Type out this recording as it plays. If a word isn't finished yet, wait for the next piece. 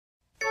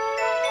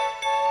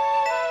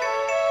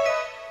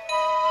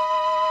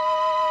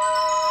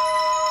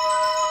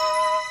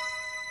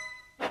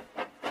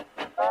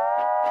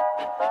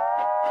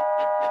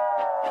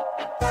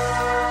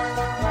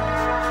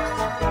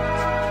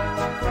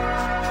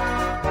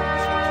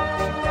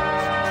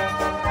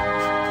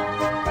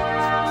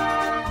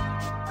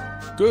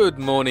Good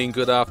morning,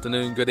 good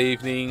afternoon, good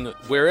evening,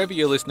 wherever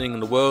you're listening in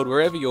the world,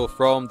 wherever you're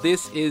from.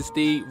 This is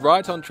the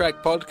Right on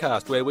Track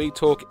podcast where we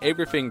talk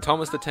everything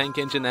Thomas the Tank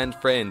Engine and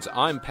friends.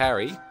 I'm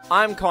Parry.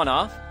 I'm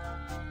Connor.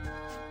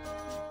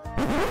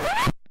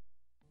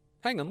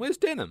 Hang on, where's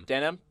Denim?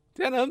 Denim?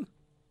 Denim!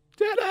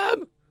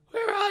 Denim!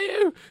 Where are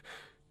you?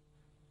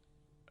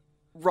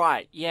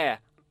 Right, yeah.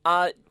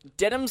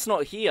 Denim's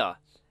not here.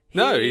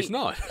 No, he's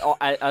not.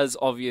 As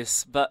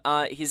obvious, but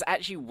he's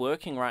actually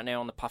working right now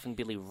on the Puffing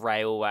Billy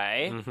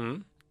Railway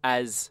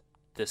as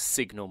the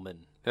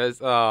signalman.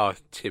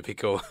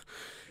 Typical.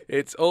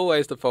 It's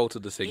always the fault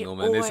of the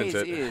signalman, isn't it? It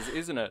always is,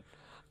 isn't it?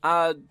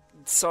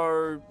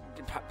 So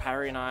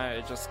Parry and I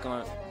are just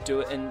going to do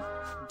it, and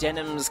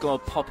Denim's going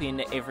to pop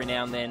in every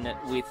now and then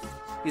with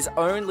his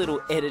own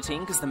little editing,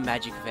 because the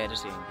magic of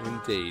editing.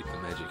 Indeed, the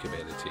magic of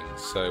editing.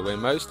 So we're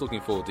most looking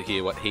forward to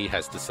hear what he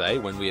has to say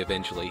when we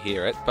eventually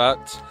hear it.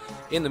 But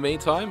in the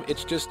meantime,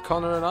 it's just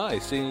Connor and I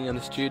sitting in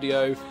the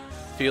studio,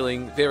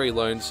 feeling very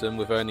lonesome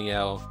with only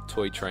our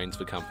toy trains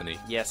for company.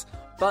 Yes.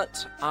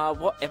 But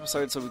what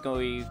episodes are we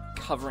going to be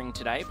covering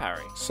today,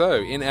 Parry?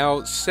 So, in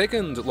our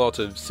second lot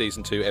of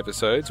Season 2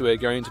 episodes, we're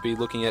going to be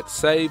looking at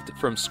Saved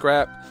from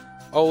Scrap,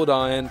 Old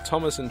Iron,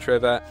 Thomas and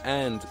Trevor,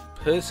 and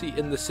Percy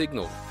in the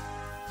Signal.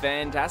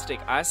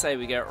 Fantastic. I say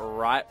we get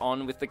right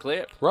on with the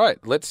clip. Right,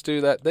 let's do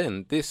that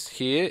then. This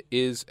here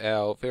is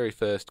our very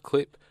first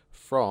clip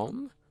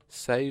from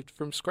Saved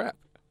from Scrap.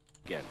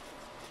 Again.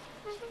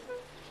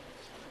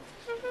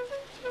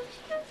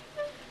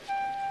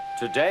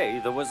 Today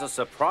there was a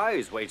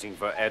surprise waiting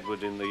for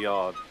Edward in the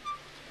yard.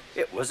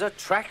 It was a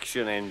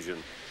traction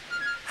engine.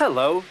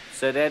 "Hello,"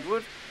 said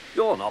Edward.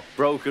 "You're not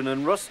broken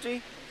and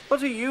rusty.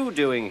 What are you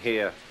doing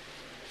here?"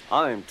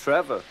 "I'm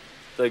Trevor.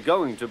 They're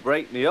going to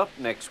break me up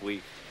next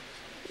week."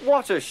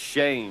 "What a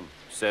shame,"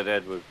 said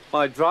Edward.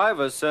 "My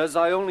driver says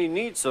I only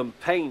need some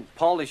paint,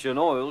 polish and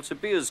oil to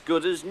be as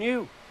good as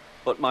new.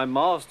 But my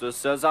master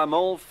says I'm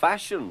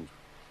old-fashioned."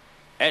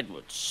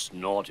 Edward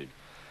snorted.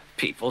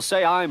 "People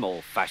say I'm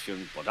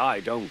old-fashioned, but I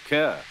don't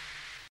care."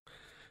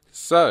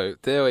 So,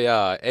 there we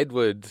are.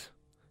 Edward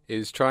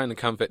is trying to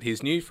comfort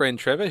his new friend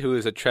Trevor, who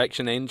is a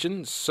traction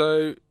engine.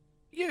 So,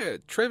 yeah,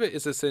 Trevor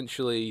is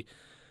essentially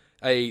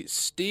a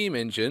steam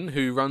engine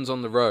who runs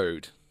on the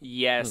road.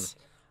 Yes.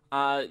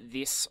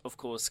 This, of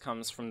course,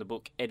 comes from the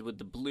book Edward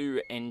the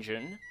Blue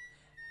Engine,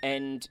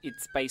 and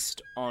it's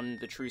based on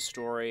the true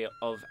story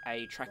of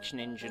a traction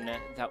engine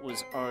that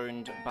was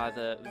owned by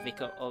the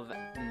Vicar of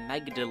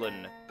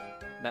Magdalen.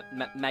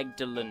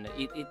 Magdalen.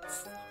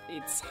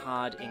 It's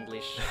hard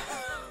English.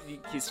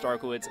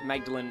 Historical words.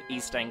 Magdalen,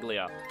 East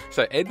Anglia.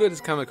 So Edward has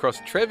come across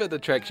Trevor the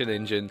traction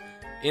engine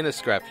in a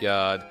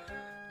scrapyard,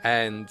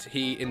 and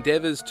he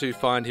endeavours to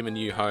find him a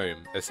new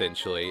home,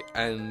 essentially.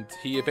 And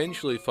he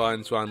eventually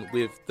finds one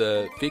with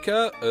the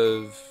Vicar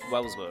of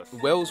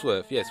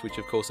Wellsworth, yes, which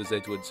of course is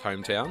Edward's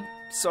hometown.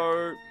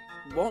 So,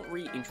 what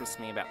really interests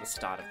me about the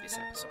start of this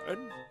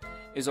episode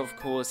is, of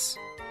course,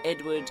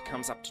 Edward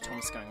comes up to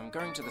Thomas going, "I'm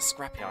going to the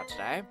scrapyard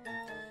today."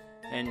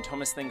 And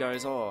Thomas then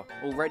goes, "Oh,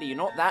 already you're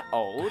not that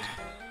old."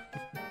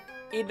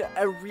 In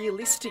a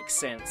realistic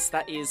sense,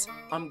 that is,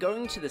 "I'm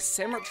going to the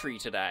cemetery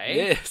today."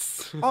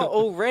 Yes. Oh,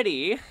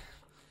 already?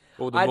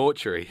 Or the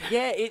mortuary.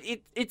 Yeah,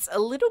 it's a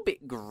little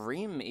bit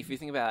grim if you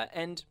think about it.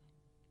 And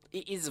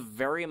it is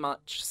very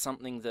much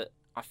something that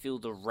I feel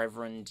the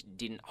Reverend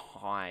didn't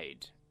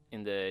hide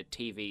in the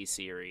TV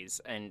series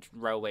and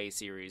Railway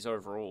series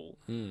overall,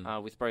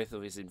 with both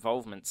of his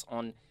involvements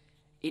on.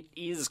 It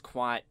is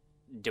quite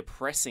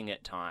depressing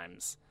at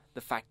times,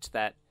 the fact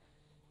that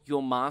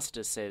your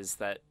master says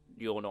that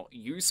you're not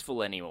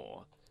useful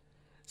anymore.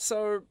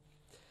 So,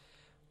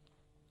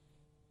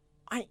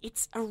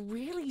 it's a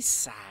really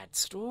sad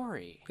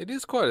story. It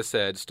is quite a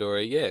sad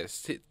story,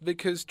 yes,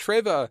 because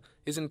Trevor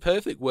is in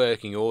perfect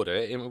working order,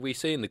 and we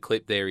see in the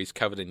clip there he's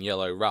covered in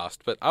yellow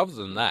rust, but other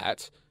than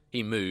that,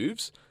 he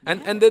moves,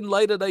 and then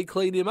later they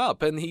clean him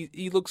up, and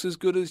he looks as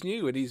good as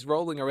new, and he's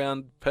rolling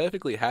around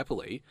perfectly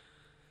happily.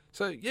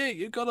 So, yeah,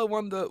 you've got to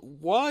wonder,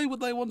 why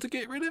would they want to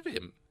get rid of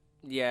him?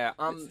 Yeah,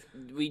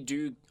 we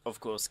do, of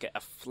course, get a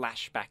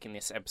flashback in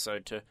this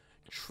episode to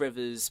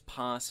Trevor's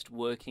past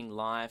working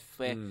life,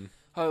 where,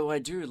 I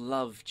do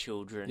love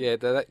children. Yeah,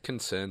 that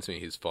concerns me,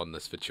 his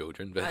fondness for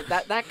children.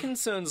 But that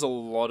concerns a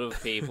lot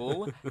of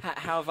people.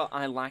 However,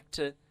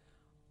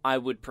 I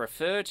would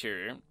prefer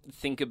to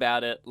think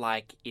about it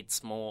like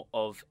it's more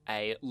of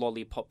a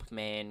lollipop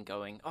man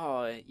going,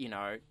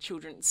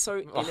 children, so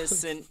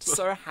innocent,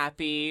 so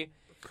happy,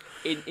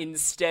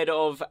 instead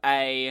of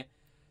a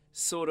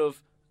sort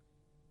of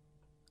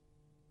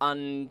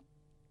ungood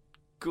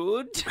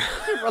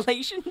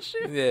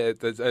relationship. Yeah,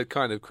 there's a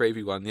kind of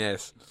creepy one,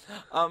 yes.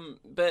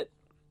 But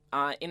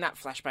in that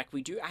flashback,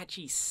 we do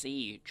actually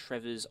see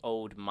Trevor's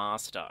old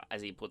master,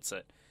 as he puts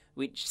it,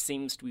 which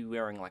seems to be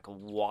wearing like a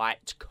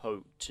white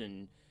coat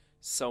and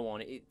so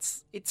on.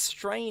 It's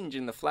strange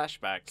in the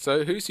flashback.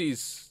 So who's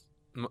his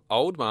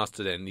old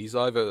master then? He's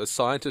either a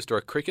scientist or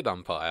a cricket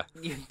umpire.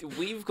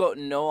 We've got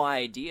no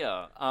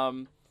idea.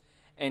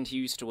 And he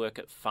used to work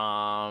at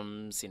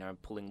farms,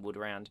 pulling wood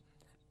around.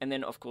 And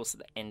then, of course, at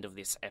the end of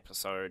this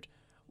episode,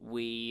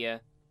 we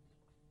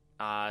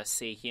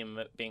see him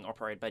being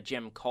operated by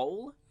Jem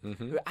Cole,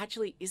 who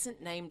actually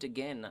isn't named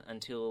again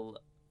until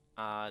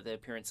the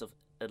appearance of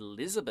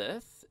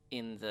Elizabeth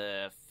in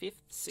the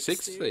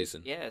sixth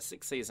season. Yeah,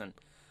 sixth season.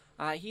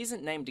 He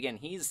isn't named again.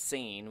 He's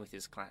seen with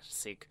his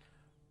classic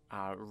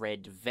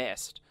red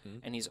vest,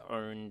 and he's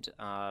owned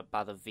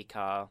by the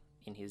vicar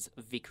in his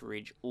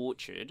vicarage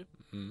orchard.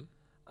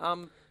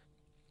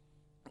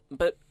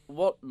 But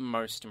what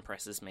most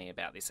impresses me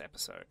about this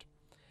episode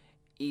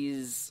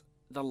is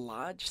the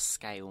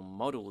large-scale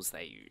models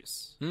they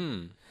use.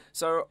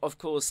 So, of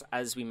course,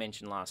 as we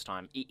mentioned last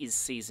time, it is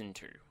Season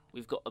 2.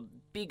 We've got a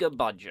bigger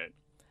budget,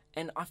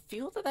 and I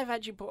feel that they've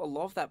actually put a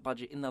lot of that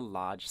budget in the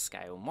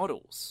large-scale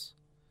models.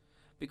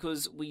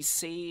 Because we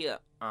see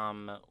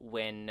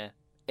when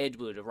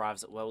Edward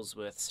arrives at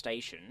Wellsworth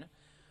Station,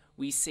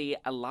 we see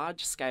a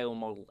large-scale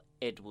model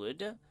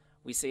Edward,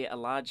 we see a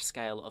large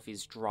scale of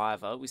his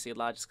driver, we see a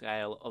large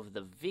scale of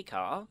the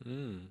vicar,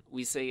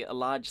 we see a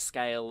large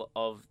scale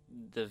of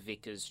the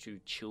vicar's two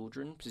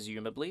children,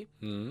 presumably,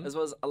 as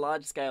well as a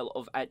large scale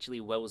of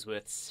actually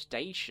Wellsworth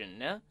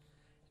Station,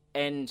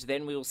 and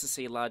then we also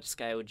see a large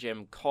scale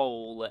Jem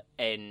Cole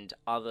and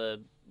other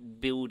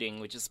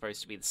building, which is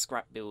supposed to be the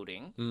scrap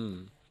building.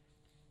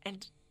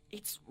 And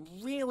it's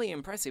really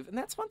impressive, and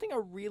that's one thing I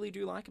really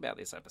do like about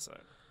this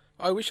episode.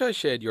 I wish I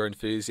shared your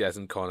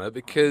enthusiasm, Connor,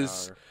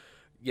 because...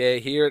 Yeah,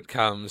 here it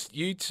comes.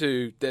 You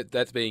two,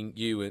 that's being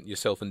you and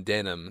yourself and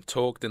Denham,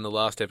 talked in the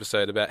last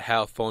episode about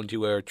how fond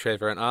you were of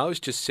Trevor, and I was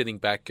just sitting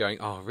back going,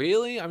 oh,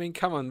 really? I mean,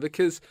 come on,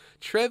 because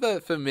Trevor,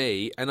 for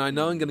me, and I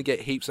know I'm going to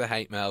get heaps of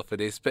hate mail for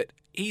this, but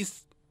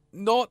he's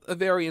not a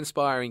very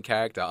inspiring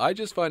character. I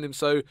just find him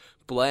so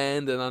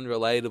bland and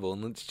unrelatable,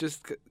 and it's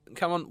just,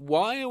 come on,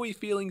 why are we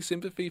feeling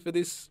sympathy for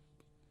this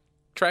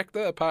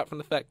tractor, apart from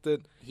the fact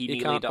that he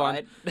nearly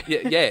died?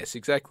 Yes,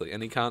 exactly,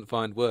 and he can't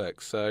find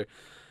work, so...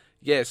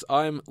 Yes,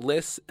 I'm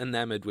less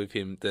enamoured with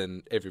him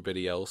than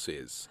everybody else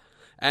is.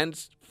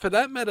 And for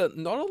that matter,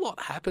 not a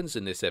lot happens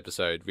in this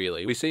episode,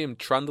 really. We see him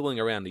trundling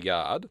around the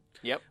yard.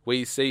 Yep.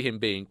 We see him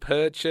being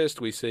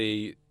purchased. We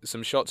see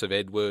some shots of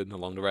Edward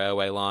along the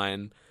railway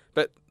line.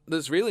 But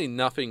there's really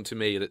nothing to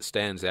me that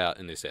stands out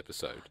in this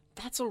episode.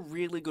 That's a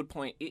really good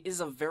point. It is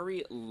a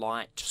very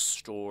light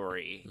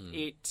story.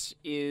 It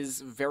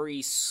is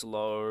very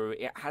slow.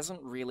 It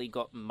hasn't really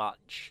got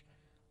much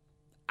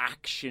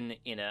action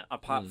in it,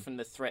 apart from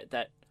the threat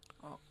that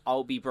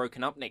I'll be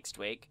broken up next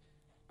week.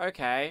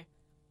 Okay,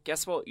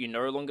 guess what? You're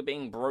no longer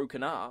being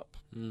broken up.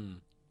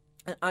 And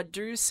I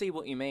do see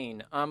what you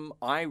mean.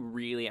 I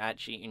really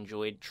actually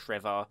enjoyed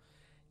Trevor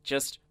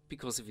just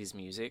because of his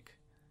music.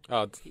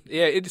 Oh,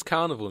 yeah, it is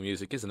carnival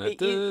music, isn't it?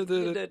 It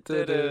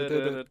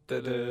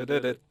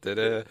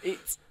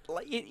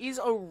is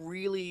a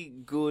really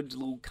good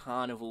little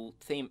carnival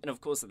theme. And of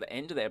course, at the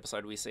end of the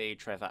episode, we see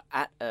Trevor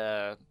at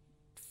a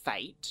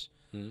fete,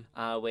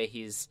 where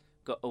he's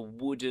got a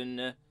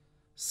wooden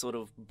sort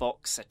of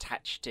box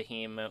attached to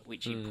him,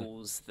 which he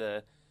pulls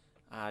the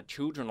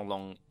children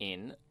along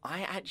in.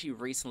 I actually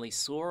recently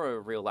saw a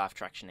real-life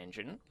traction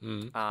engine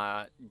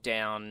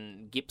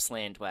down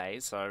Gippsland Way,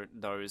 so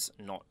those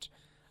not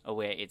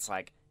aware, it's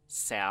like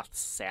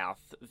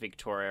south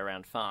Victoria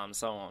around farm,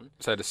 so on.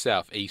 So the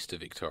southeast of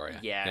Victoria.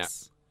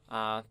 Yes.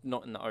 Yeah.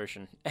 Not in the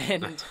ocean.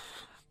 And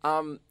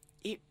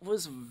it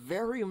was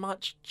very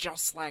much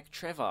just like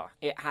Trevor.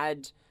 It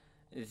had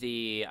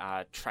the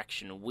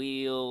traction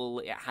wheel,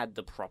 it had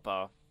the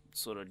proper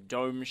sort of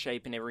dome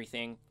shape and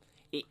everything.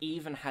 It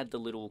even had the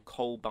little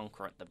coal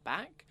bunker at the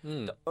back.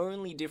 The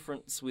only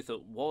difference with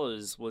it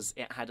was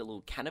it had a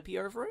little canopy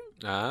over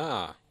it.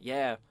 Ah.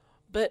 Yeah.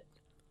 But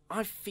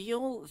I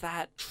feel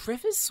that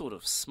Trevor's sort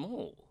of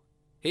small.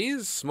 He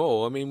is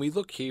small. I mean, we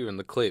look here in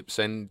the clips,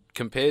 and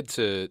compared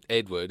to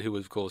Edward, who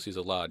of course is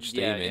a large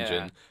steam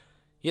engine,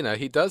 you know,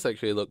 he does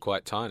actually look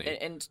quite tiny.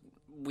 And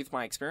with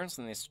my experience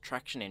on this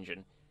traction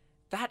engine,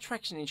 that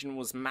traction engine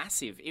was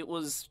massive. It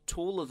was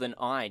taller than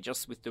I,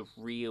 just with the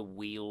rear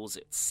wheels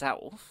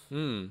itself.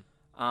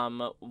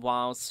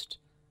 Whilst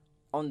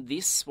on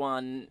this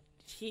one,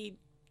 he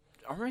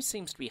almost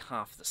seems to be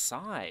half the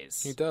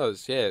size. He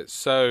does, yeah.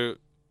 So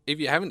if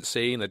you haven't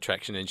seen a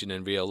traction engine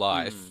in real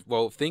life,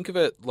 well, think of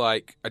it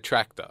like a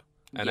tractor,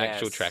 an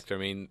actual tractor. I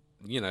mean,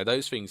 you know,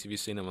 those things, if you've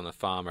seen them on a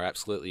farm, are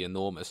absolutely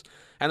enormous.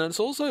 And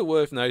it's also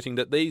worth noting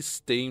that these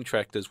steam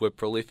tractors were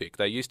prolific.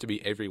 They used to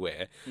be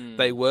everywhere.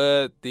 They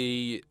were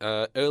the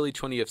early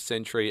 20th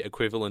century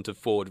equivalent of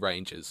Ford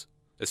Rangers,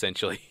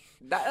 essentially.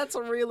 That's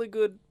a really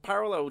good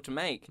parallel to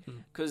make,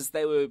 because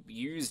they were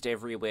used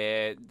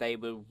everywhere. They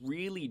were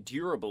really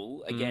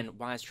durable. Again,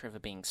 why is Trevor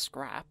being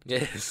scrapped?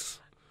 Yes.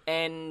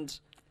 And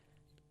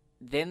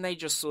then they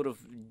just sort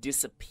of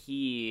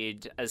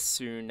disappeared as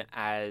soon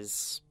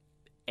as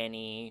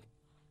any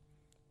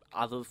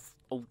other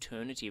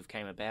alternative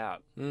came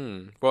about.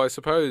 Well, I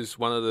suppose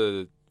one of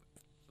the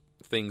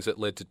things that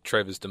led to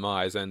Trevor's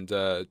demise,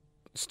 and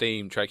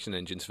steam traction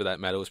engines for that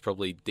matter, was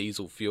probably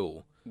diesel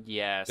fuel.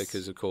 Yes.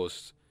 Because, of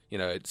course,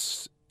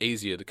 it's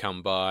easier to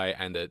come by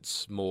and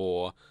it's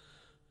more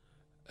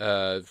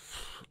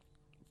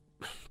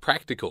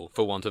practical,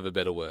 for want of a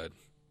better word.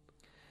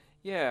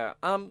 Yeah.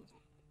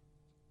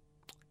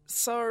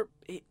 So,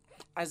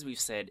 as we've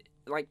said,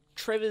 like,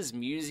 Trevor's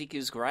music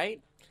is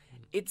great.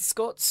 It's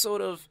got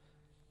sort of,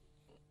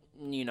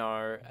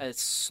 a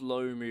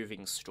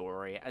slow-moving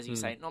story. As you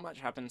say, not much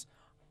happens.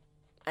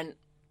 And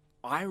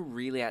I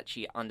really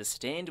actually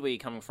understand where you're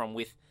coming from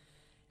with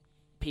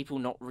people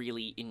not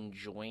really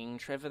enjoying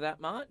Trevor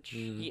that much.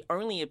 He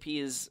only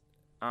appears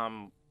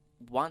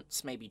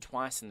once, maybe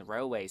twice in the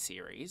Railway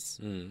series.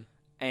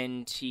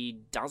 And he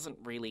doesn't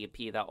really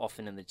appear that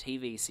often in the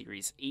TV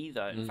series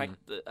either. In fact,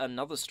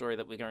 another story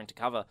that we're going to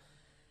cover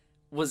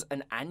was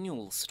an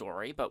annual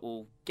story, but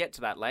we'll get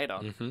to that later.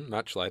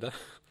 Much later.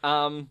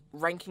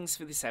 Rankings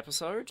for this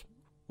episode?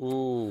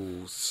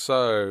 Ooh,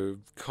 so,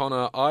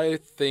 Connor, I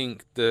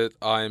think that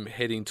I'm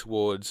heading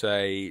towards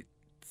a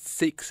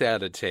 6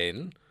 out of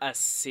 10. A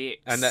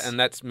 6. And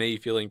that's me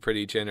feeling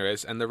pretty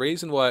generous. And the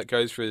reason why it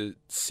goes for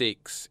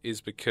 6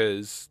 is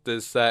because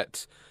there's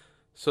that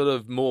sort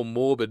of more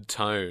morbid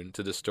tone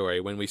to the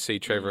story when we see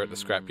Trevor at the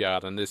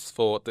scrapyard, and this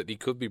thought that he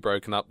could be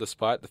broken up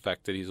despite the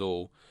fact that he's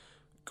all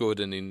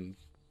good and in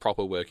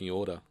proper working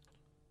order.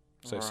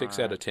 So 6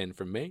 out of 10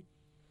 from me.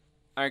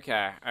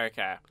 Okay.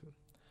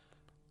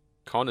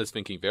 Connor's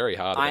thinking very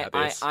hard about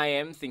this. I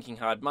am thinking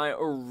hard. My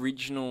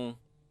original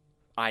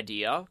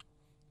idea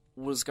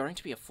was going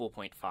to be a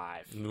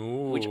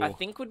 4.5, which I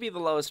think would be the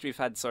lowest we've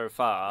had so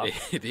far.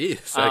 It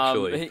is,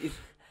 actually.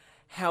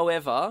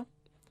 However,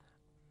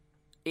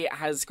 it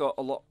has got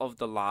a lot of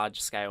the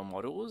large-scale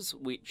models,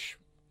 which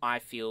I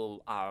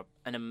feel are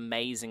an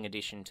amazing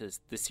addition to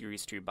the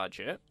Series 2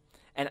 budget.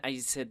 And as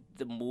you said,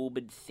 the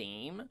morbid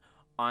theme,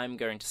 I'm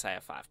going to say a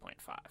 5.5.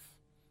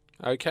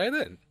 Okay,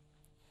 then.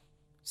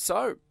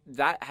 So,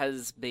 that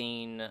has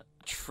been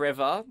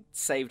Trevor,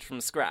 Saved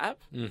from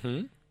Scrap.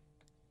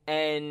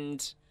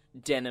 And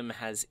Denham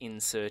has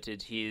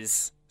inserted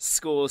his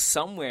score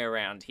somewhere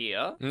around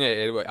here.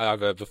 Yeah,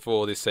 either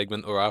before this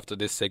segment or after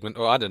this segment,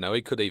 or I don't know,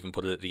 he could even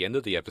put it at the end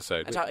of the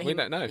episode. We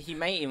don't know. He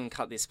may even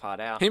cut this part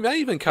out. He may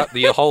even cut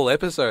the whole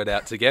episode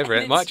out together.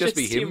 It might just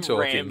be him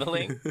talking.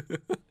 Rambling.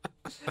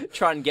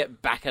 Try and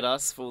get back at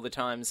us for all the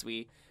times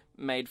we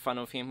made fun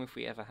of him, if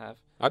we ever have.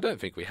 I don't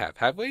think we have.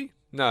 Have we?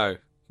 No.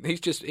 He's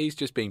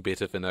just being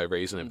bitter for no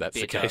reason, if that's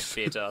the case.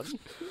 Bitter.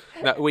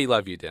 No, we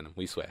love you, Denham.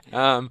 We swear.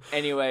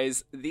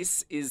 Anyways,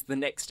 this is the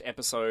next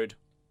episode,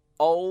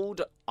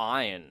 Old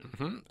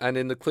Iron. And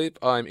in the clip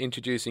I'm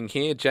introducing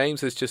here,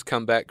 James has just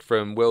come back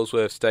from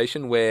Wellsworth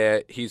Station,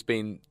 where he's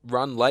been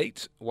run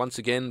late once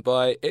again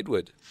by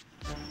Edward.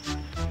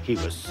 He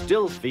was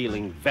still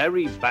feeling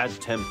very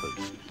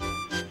bad-tempered.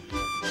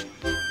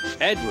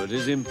 Edward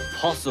is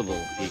impossible,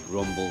 he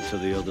grumbled to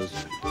the others.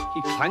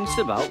 He clanks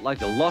about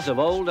like a lot of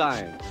old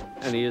iron,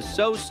 and he is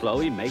so slow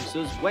he makes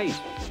us wait.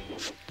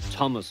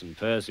 Thomas and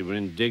Percy were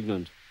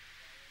indignant.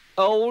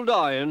 Old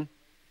iron?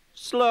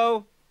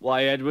 Slow?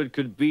 Why, Edward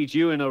could beat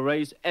you in a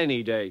race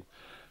any day.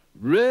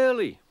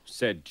 Really,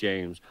 said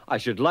James. I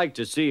should like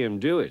to see him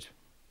do it.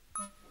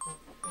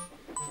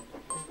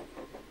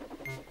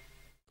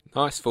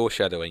 Nice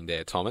foreshadowing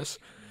there, Thomas.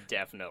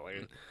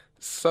 Definitely.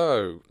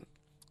 So,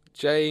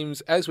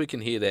 James, as we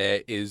can hear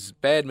there, is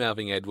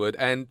bad-mouthing Edward,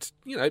 and,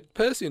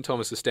 Percy and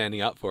Thomas are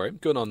standing up for him.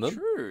 Good on them.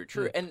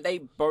 True. Yeah. And they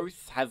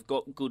both have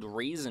got good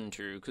reason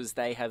to, because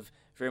they have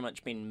very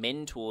much been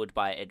mentored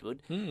by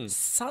Edward,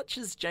 such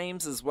as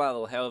James as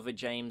well. However,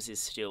 James is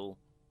still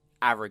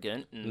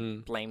arrogant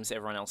and blames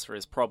everyone else for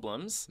his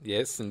problems.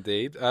 Yes,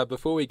 indeed.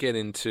 Before we get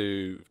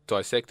into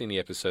dissecting the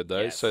episode,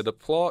 though, so the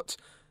plot...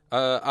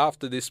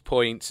 after this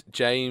point,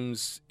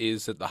 James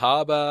is at the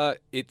harbour.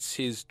 It's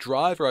his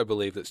driver, I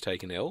believe, that's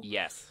taken ill.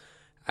 Yes.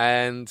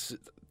 And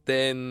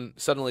then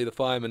suddenly the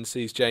fireman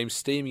sees James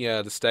steaming out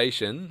of the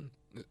station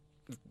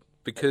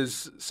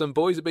because some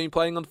boys have been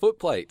playing on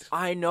footplate.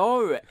 I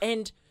know.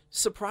 And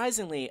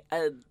surprisingly,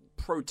 a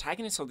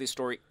protagonist of this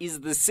story is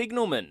the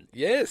signalman.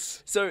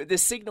 Yes. So the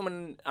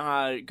signalman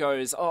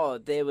goes,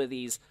 there were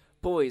these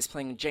boys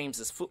playing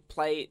James's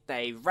footplate.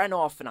 They ran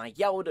off and I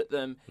yelled at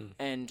them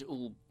and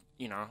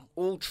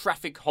all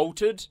traffic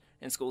halted,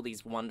 and it's got all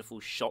these wonderful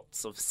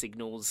shots of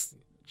signals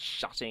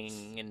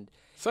shutting. And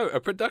so, a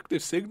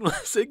productive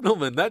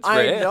signalman, that's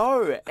rare. I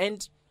know,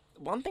 and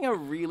one thing I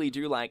really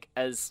do like,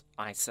 as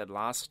I said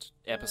last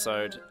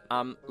episode,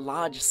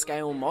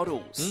 large-scale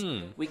models.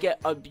 We get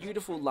a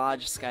beautiful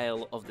large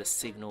scale of the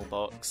signal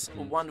box,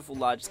 a wonderful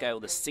large scale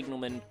of the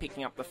signalman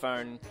picking up the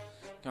phone,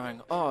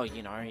 going,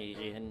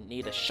 you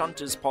need a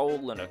shunter's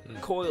pole and a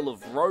coil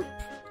of rope.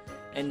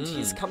 And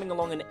he's coming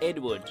along an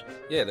Edward.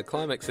 Yeah, the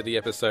climax of the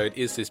episode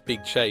is this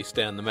big chase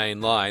down the main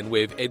line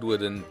with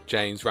Edward and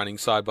James running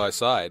side by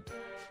side.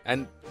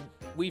 And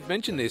we've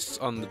mentioned this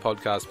on the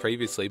podcast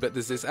previously, but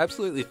there's this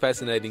absolutely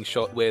fascinating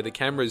shot where the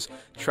camera's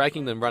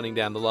tracking them running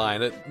down the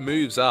line. It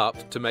moves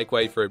up to make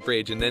way for a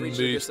bridge and then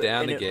moves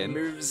down again. It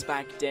moves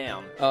back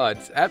down. Oh,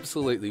 it's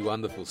absolutely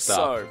wonderful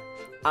stuff.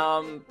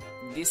 So,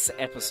 this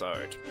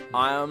episode,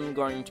 I'm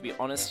going to be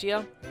honest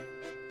here,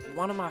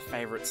 one of my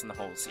favourites in the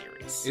whole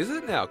series. Is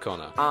it now,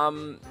 Connor?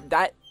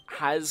 That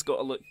has got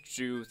a lot to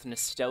do with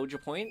nostalgia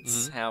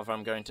points. However,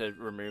 I'm going to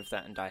remove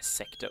that and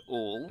dissect it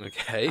all.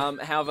 Okay.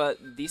 However,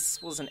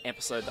 this was an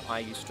episode that I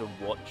used to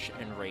watch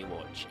and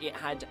rewatch. It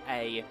had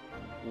a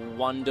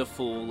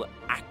wonderful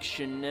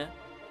action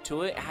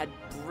to it. It had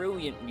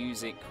brilliant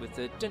music with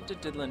the dun dun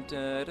dun dun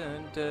dun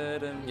dun dun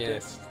dun.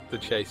 Yes, the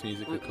chase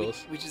music, of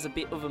course. Which is a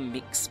bit of a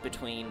mix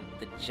between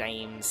the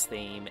James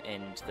theme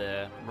and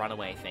the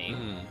Runaway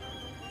theme.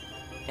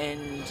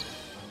 And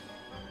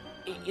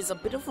it is a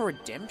bit of a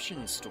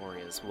redemption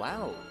story as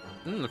well.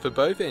 For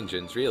both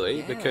engines, really,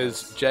 Yes.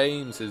 because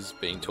James is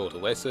being taught a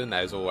lesson,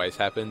 as always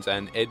happens,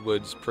 and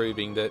Edward's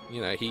proving that,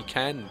 he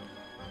can.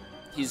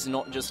 He's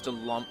not just a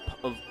lump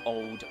of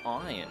old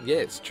iron. Yeah,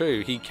 it's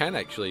true, he can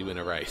actually win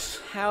a race.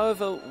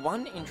 However,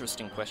 one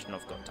interesting question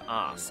I've got to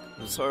ask.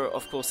 So,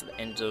 of course, at the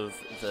end of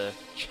the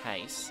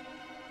chase,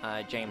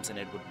 James and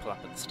Edward pull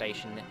up at the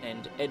station,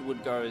 and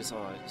Edward goes,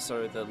 "Oh,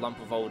 so the lump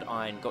of old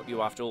iron got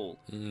you after all."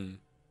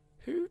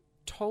 Who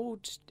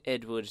told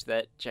Edward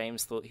that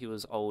James thought he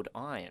was old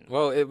iron?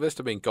 Well, it must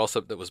have been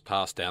gossip that was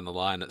passed down the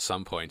line at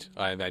some point,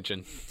 I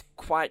imagine.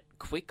 Quite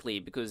quickly,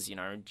 because,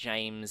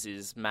 James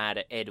is mad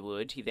at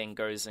Edward. He then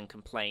goes and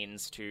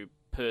complains to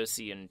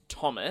Percy and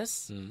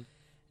Thomas.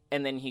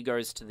 And then he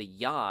goes to the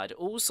yard.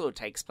 Also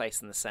takes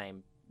place in the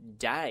same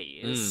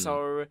day.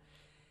 So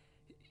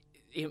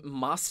it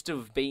must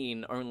have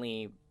been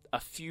only a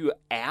few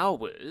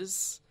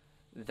hours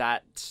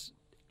that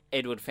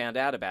Edward found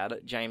out about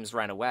it. James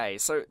ran away.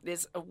 So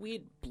there's a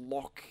weird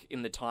block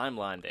in the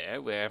timeline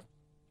there where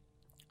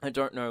I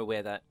don't know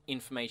where that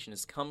information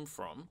has come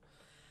from.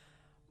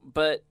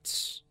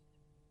 But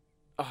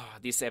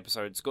this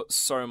episode's got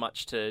so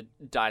much to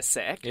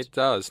dissect. It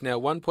does. Now,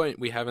 one point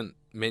we haven't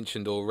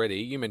mentioned already,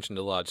 you mentioned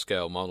the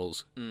large-scale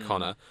models,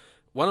 Connor.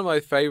 One of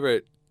my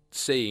favourite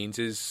scenes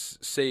is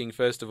seeing,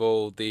 first of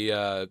all,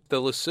 the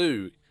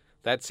lasso.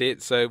 That's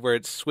it. So where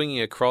it's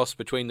swinging across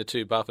between the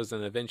two buffers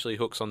and eventually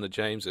hooks on the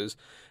Jameses.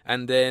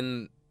 And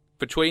then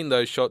between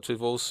those shots,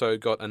 we've also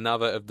got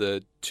another of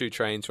the two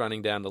trains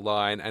running down the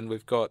line, and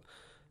we've got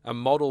a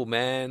model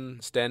man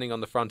standing on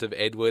the front of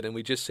Edward, and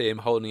we just see him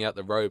holding out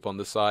the rope on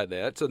the side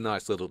there. That's a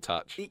nice little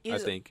touch, I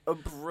think. A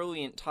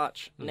brilliant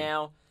touch.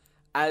 Now,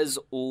 as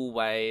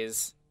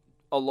always,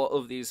 a lot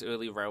of these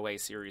early Railway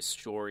series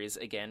stories,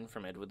 again,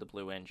 from Edward the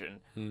Blue Engine,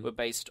 were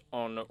based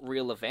on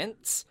real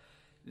events.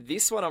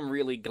 This one I'm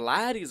really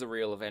glad is a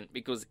real event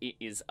because it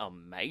is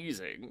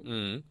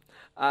amazing.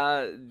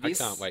 I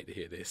can't wait to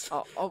hear this.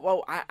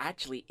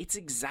 Actually, it's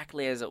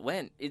exactly as it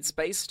went. It's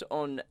based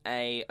on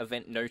a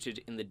event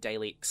noted in the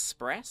Daily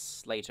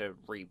Express, later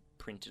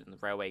reprinted in the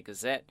Railway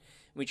Gazette,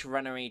 in which a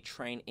runaway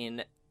train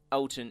in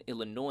Alton,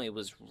 Illinois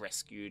was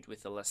rescued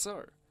with a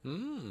lasso.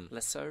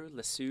 Lasso?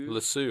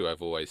 Lasso,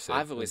 I've always said.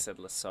 I've always said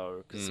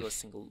lasso because it's a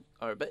single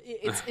O. But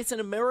it's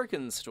an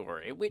American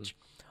story, which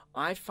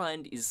I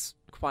find is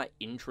quite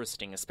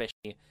interesting,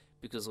 especially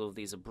because all of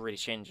these are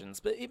British engines.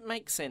 But it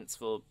makes sense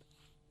for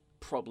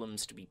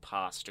problems to be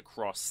passed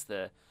across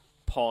the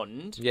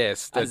pond.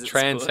 Yes, the as it's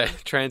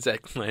put.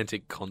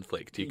 transatlantic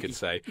conflict, you could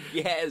say.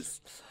 Yes.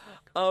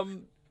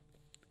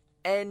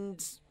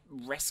 And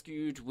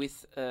rescued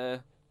with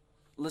a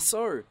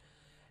lasso.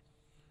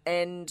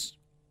 And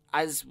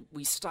as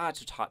we start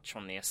to touch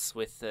on this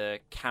with the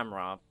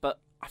camera, but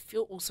I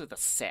feel also the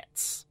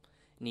sets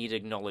need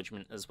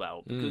acknowledgement as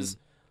well, because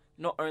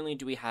not only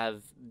do we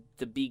have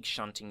the big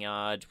shunting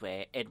yard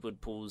where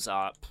Edward pulls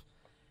up,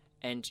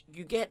 and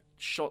you get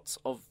shots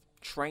of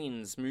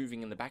trains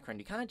moving in the background.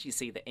 You can't actually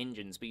see the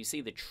engines, but you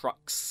see the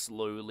trucks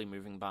slowly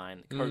moving by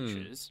and the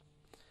coaches.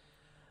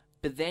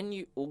 But then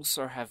you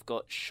also have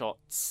got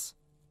shots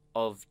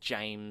of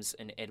James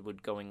and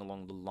Edward going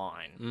along the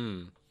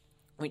line,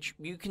 which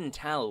you can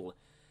tell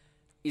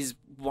is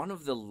one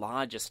of the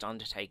largest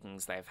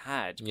undertakings they've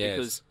had,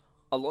 because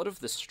a lot of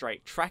the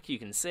straight track you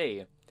can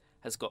see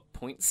has got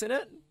points in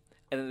it,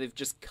 and then they've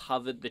just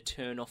covered the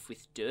turn-off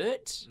with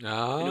dirt in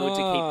order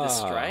to keep the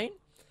straight.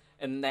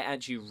 And they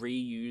actually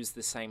reuse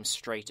the same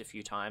straight a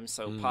few times.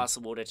 So pass the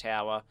water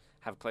tower,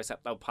 have a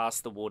close-up. They'll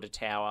pass the water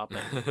tower,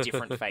 but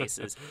different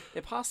faces. They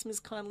pass Miss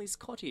Kindly's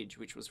cottage,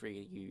 which was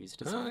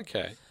reused as well.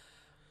 Okay.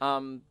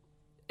 And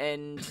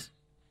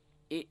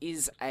it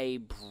is a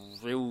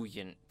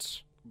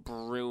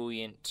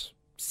brilliant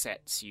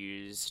sets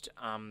used.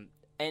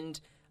 And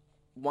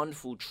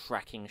wonderful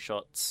tracking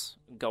shots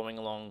going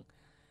along.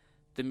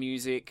 The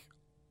music.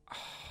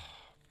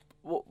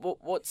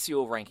 What's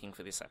your ranking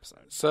for this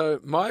episode? So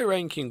my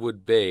ranking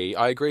would be,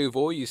 I agree with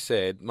all you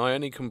said. My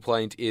only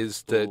complaint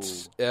is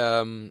that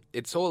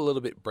it's all a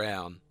little bit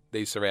brown,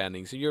 these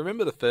surroundings. You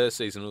remember the first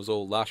season, it was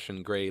all lush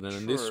and green. And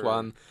in this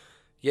one,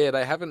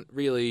 they haven't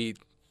really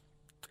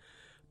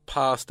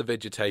passed the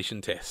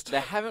vegetation test. They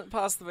haven't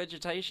passed the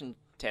vegetation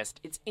test.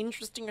 It's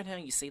interesting on how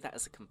you see that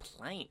as a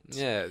complaint.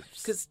 Yeah.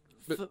 Because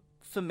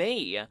for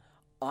me,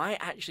 I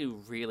actually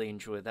really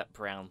enjoy that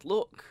brown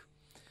look.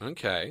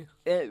 Okay.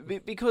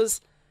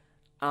 Because,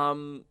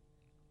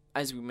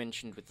 as we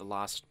mentioned with the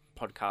last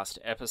podcast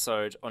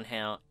episode on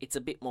how it's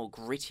a bit more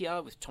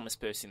grittier with Thomas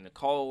Percy and the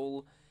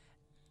coal,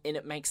 and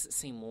it makes it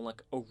seem more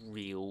like a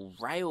real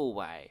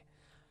railway.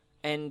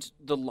 And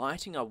the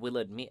lighting, I will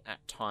admit,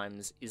 at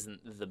times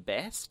isn't the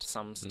best.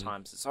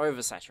 Sometimes it's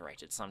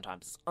oversaturated,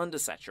 sometimes it's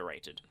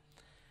undersaturated.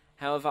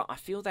 However, I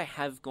feel they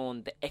have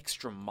gone the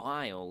extra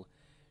mile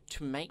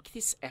to make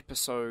this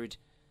episode,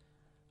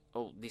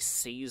 this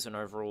season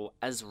overall,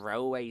 as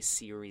Railway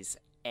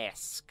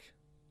Series-esque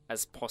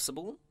as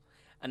possible.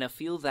 And I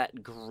feel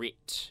that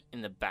grit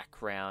in the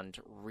background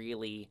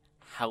really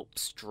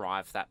helps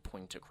drive that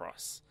point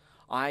across.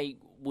 I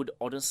would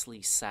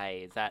honestly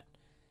say that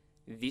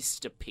this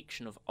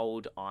depiction of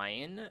Old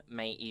Iron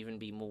may even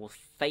be more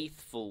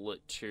faithful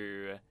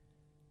to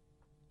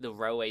the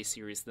Railway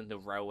series than the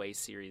Railway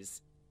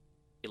series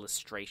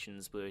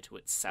illustrations were to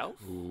itself.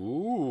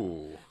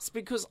 Ooh. It's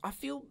because I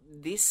feel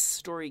this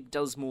story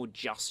does more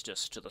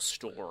justice to the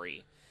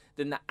story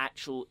than the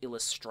actual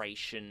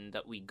illustration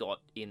that we got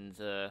in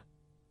the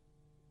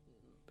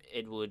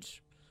Edward...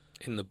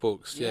 In the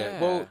books, yeah.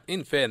 Yeah. Well,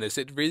 in fairness,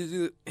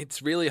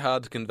 it's really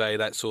hard to convey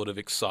that sort of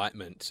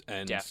excitement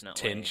and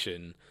Definitely.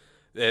 tension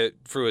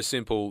through a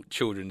simple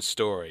children's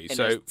story. And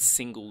So, a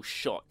single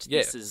shot. Yeah.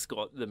 This has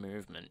got the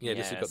movement. yeah,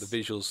 this has got yes. the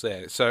visuals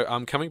there. So,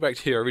 coming back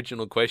to your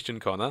original question,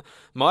 Connor,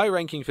 my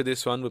ranking for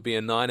this one would be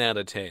a 9 out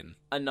of 10.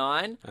 A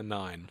 9? A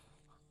 9.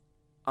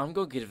 I'm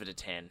going to give it a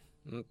 10.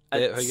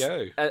 There we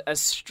go. A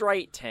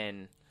straight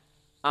 10.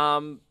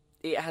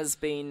 It has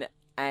been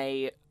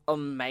a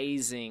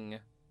amazing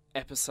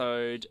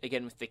episode,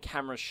 again with the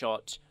camera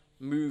shot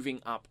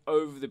moving up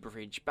over the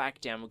bridge, back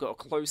down. We've got a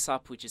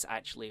close-up, which is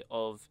actually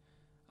of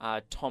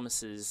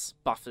Thomas's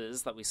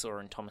buffers that we saw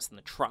in Thomas and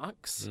the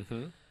Trucks.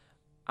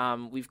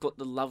 Mm-hmm. We've got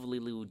the lovely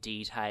little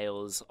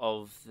details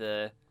of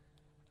the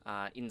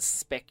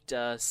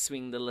inspector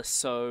swing the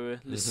lasso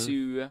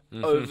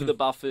over the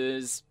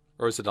buffers.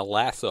 Or is it a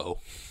lasso?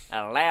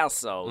 A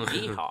lasso,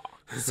 yeehaw.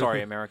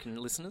 Sorry, American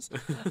listeners.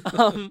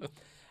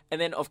 And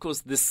then, of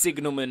course, the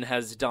signalman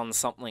has done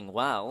something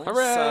well.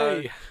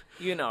 Hooray!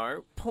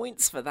 So,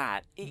 points for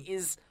that. It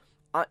is.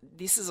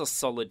 This is a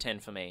solid 10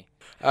 for me.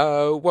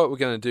 What we're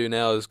going to do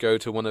now is go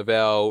to one of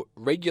our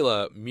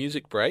regular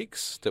music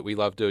breaks that we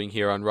love doing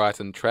here on Right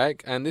on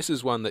Track, and this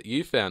is one that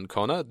you found,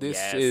 Connor. This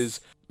Yes.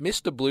 is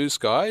Mr. Blue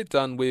Sky,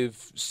 done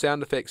with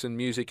sound effects and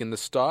music in the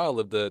style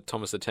of the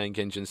Thomas the Tank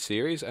Engine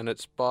series, and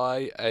it's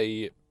by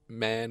a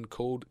man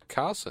called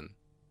Carson.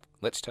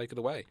 Let's take it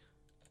away.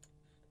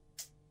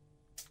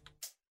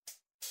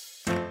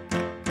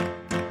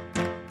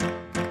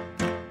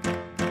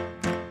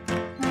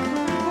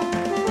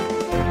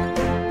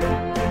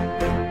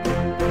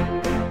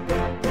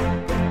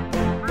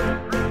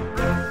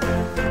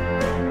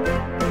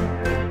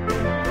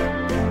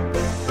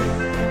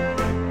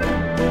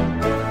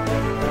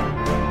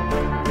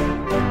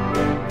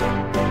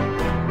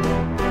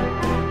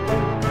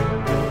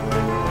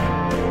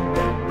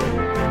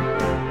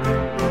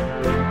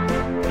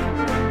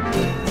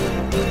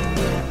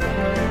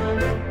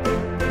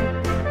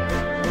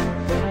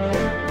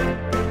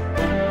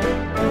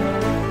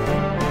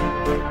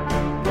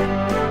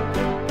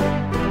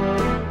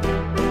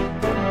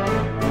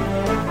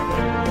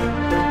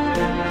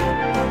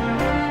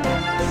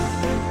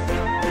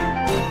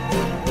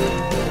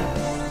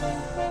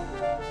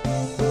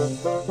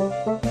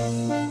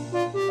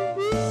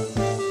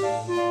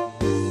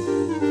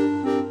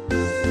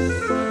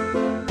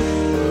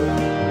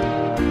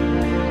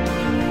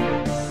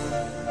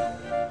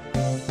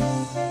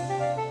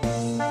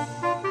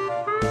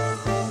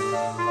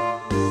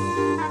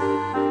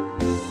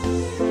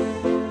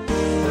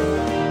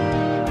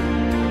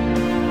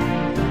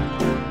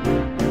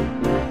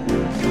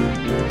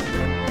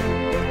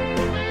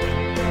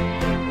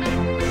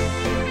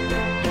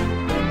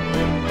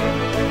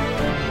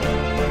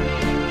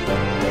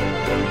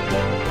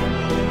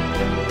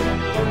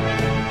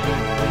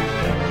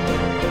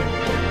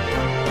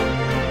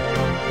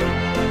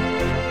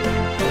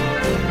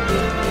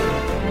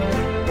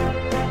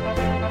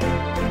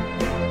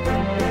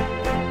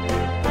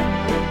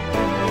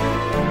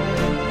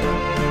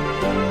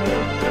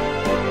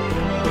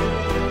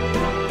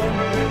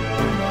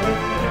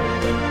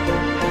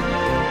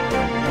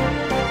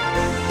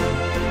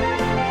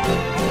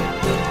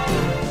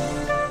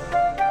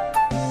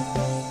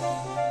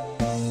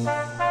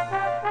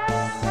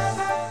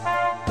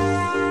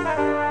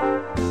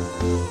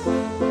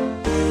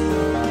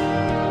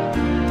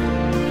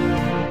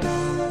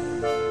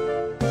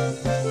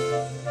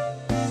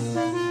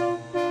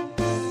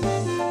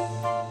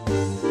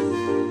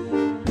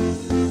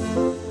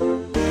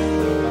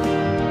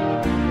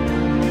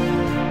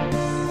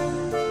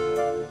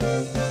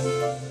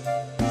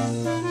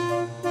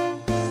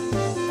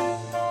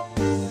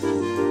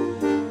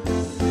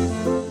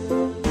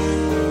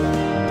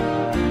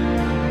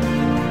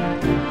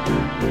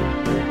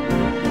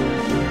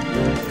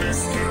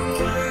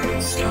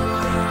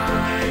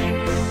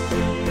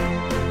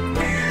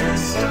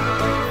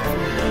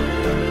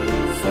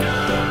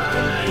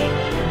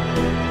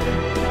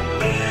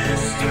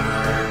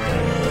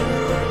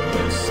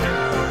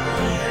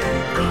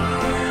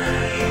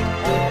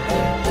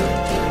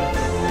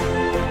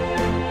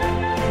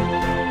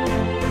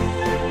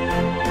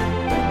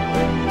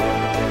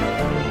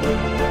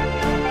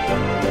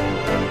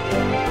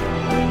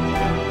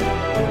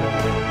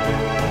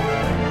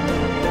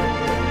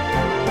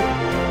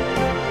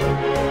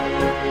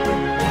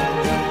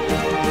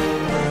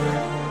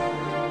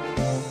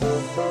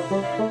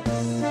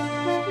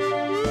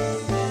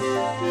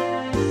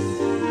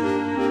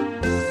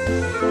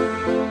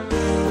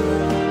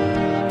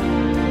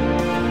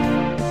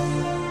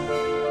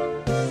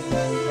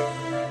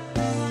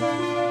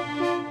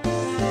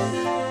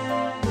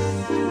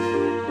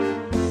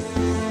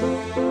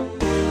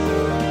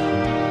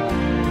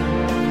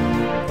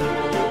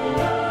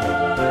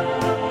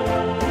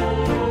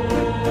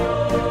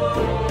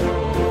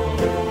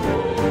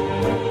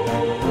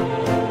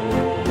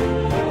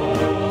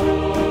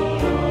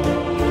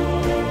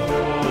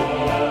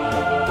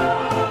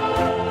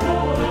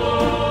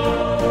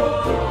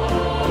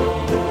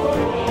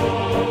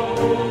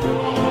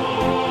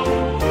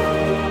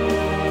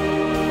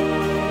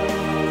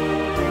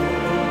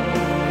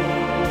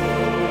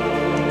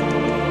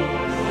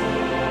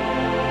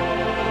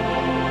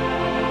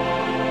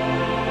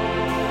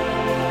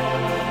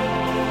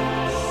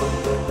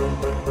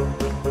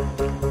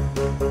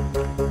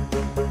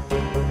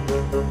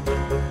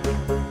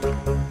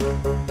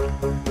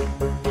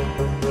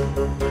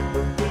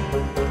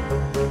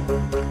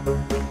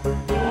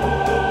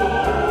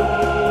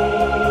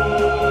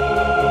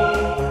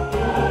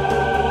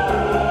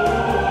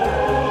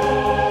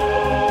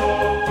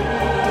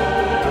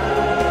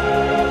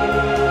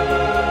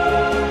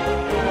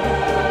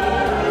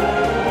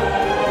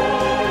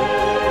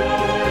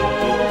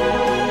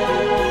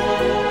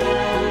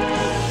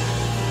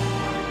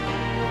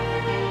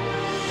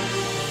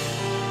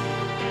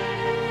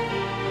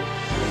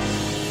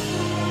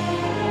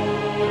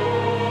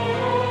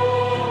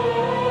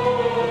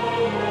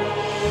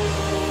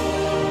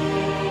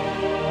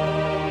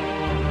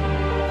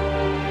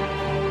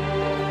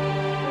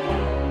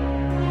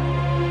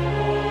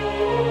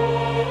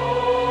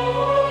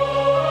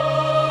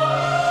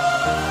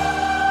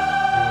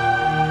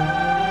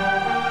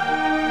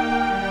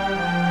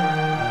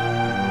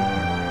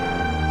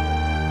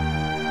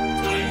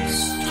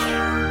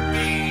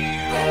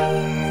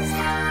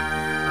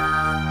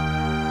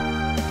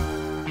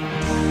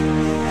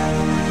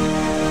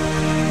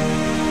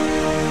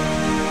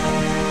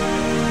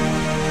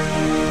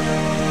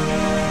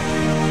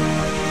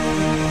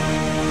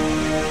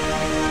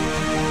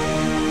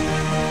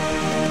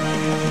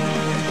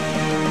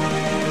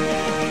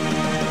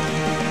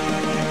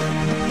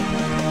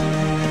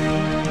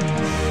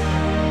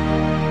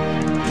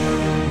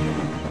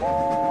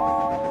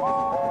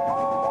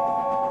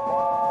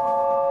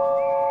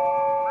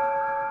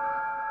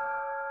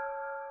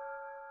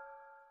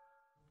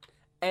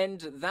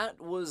 And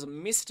that was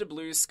Mr.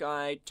 Blue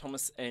Sky,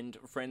 Thomas and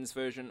Friends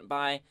version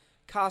by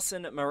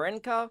Carson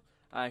Marenka,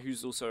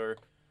 who's also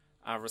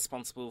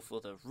responsible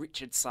for the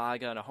Richard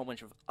Saga and a whole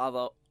bunch of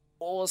other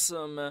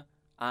awesome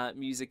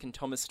music and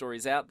Thomas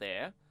stories out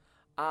there.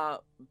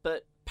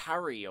 But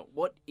Parry,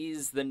 what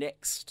is the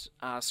next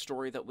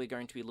story that we're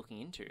going to be looking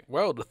into?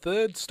 Well, the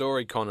third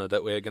story, Connor,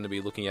 that we're going to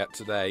be looking at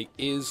today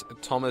is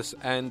Thomas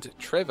and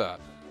Trevor.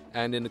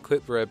 And in the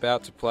clip we're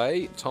about to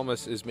play,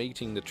 Thomas is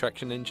meeting the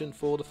traction engine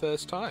for the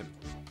first time.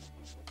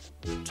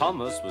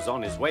 Thomas was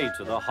on his way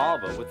to the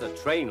harbour with a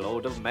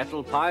trainload of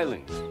metal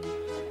pilings.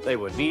 They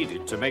were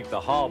needed to make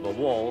the harbour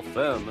wall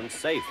firm and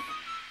safe.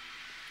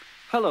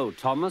 "Hello,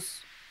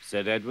 Thomas,"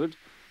 said Edward.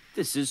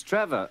 "This is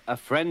Trevor, a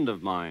friend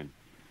of mine.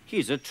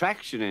 He's a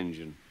traction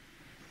engine."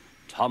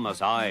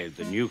 Thomas eyed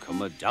the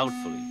newcomer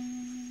doubtfully.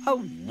 "A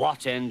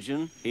what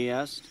engine?" he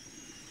asked.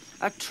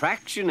 "A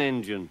traction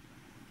engine,"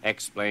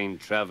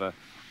 explained Trevor.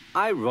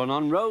 "I run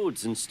on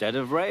roads instead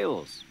of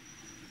rails.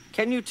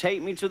 Can you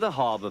take me to the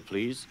harbour,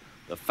 please?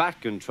 The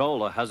Fat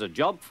Controller has a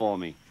job for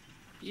me."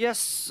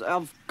 "Yes,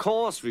 of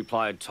course,"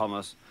 replied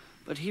Thomas,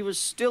 but he was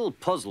still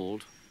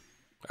puzzled.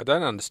 I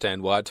don't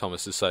understand why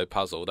Thomas is so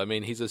puzzled. I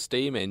mean, he's a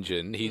steam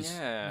engine. He's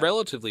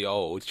relatively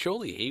old.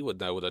 Surely he would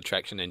know what a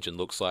traction engine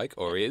looks like,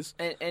 or is.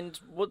 And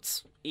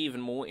what's even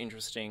more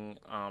interesting,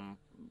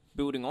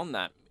 building on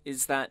that,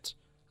 is that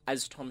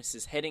as Thomas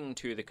is heading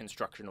to the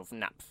construction of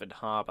Knapford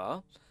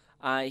Harbour,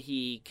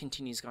 he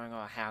continues going,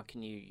 how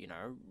can you,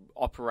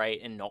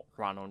 operate and not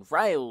run on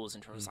rails?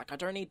 And Trevor's like, I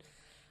don't need...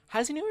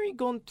 Hasn't he already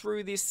gone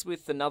through this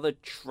with another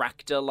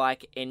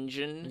tractor-like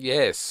engine?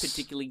 Yes.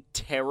 Particularly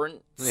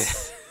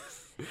Terrence?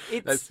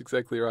 That's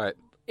exactly right.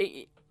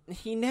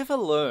 He never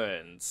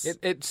learns.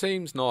 It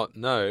seems not,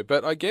 no.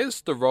 But I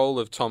guess the role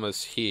of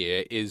Thomas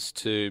here is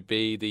to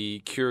be the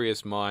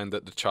curious mind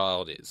that the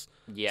child is.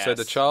 Yes. So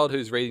the child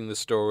who's reading the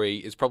story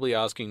is probably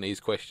asking these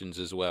questions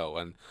as well,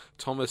 and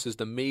Thomas is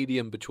the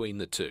medium between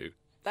the two.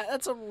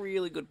 That's a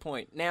really good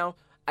point. Now,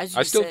 as you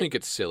I still think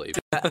it's silly.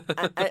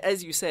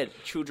 As you said,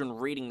 children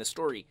reading the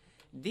story.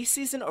 This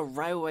isn't a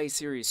Railway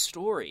Series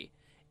story.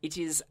 It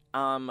is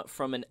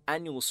from an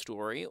annual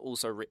story,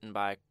 also written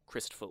by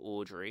Christopher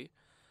Audrey,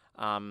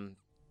 and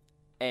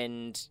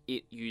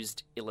it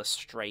used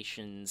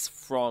illustrations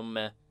from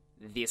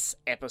this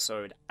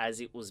episode as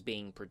it was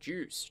being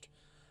produced.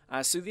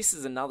 So this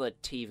is another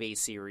TV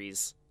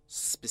series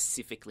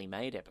specifically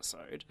made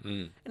episode,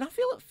 and I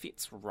feel it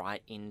fits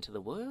right into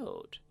the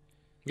world.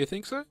 You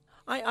think so?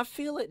 I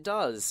feel it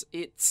does.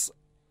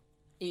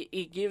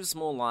 It gives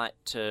more light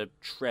to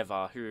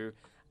Trevor, who,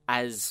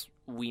 as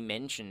we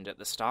mentioned at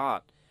the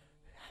start,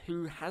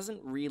 who hasn't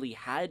really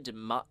had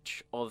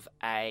much of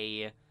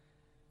a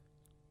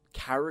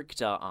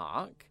character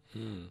arc,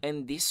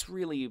 and this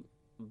really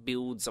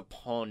builds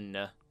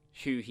upon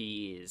who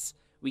he is.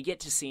 We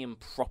get to see him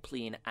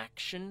properly in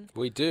action.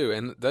 We do,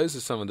 and those are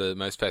some of the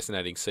most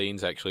fascinating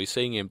scenes, actually.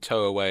 Seeing him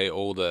tow away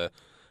all the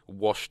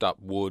washed up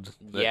wood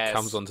that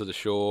comes onto the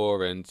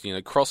shore, and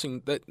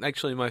crossing that.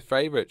 Actually, my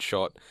favourite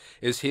shot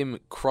is him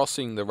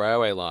crossing the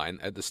railway line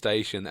at the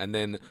station, and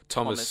then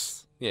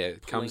Thomas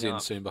comes in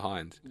soon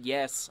behind.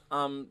 Yes.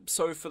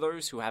 So for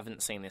those who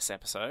haven't seen this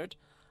episode,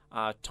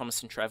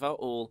 Thomas and Trevor,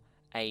 all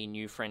a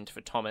new friend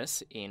for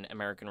Thomas in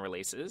American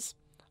releases.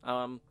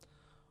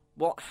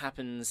 What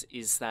happens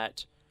is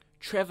that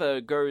Trevor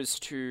goes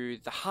to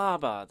the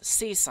harbour, the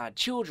seaside,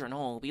 children,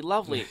 it'll be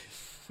lovely,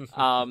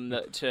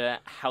 to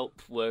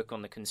help work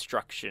on the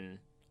construction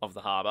of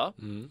the harbour.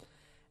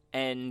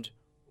 And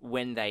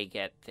when they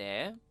get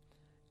there,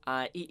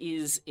 it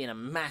is in a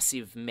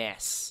massive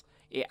mess.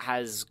 It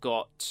has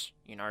got,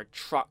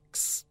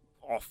 trucks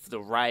off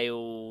the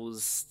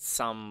rails,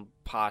 some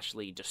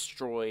partially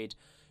destroyed.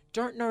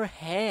 Don't know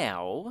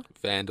how.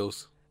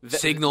 Vandals.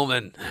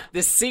 Signalmen.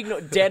 The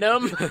signal...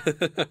 Denim.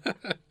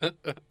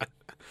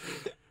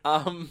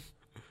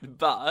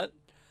 But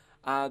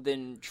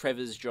then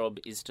Trevor's job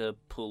is to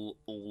pull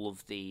all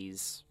of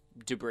these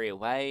debris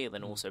away, and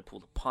then also pull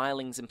the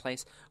pilings in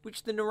place,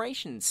 which the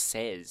narration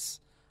says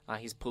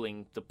he's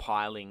pulling the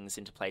pilings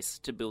into place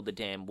to build the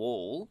dam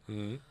wall.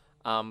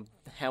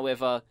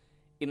 However,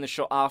 in the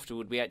shot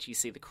afterward, we actually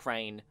see the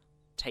crane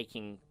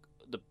taking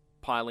the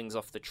pilings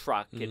off the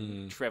truck,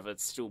 and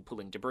Trevor's still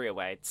pulling debris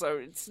away. So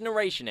it's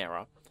narration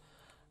error.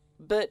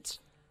 But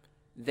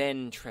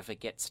then Trevor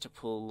gets to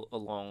pull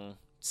along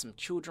some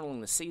children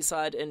along the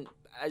seaside, and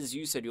as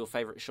you said, your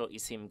favourite shot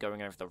is him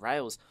going over the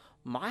rails.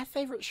 My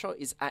favourite shot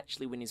is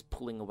actually when he's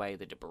pulling away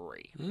the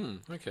debris.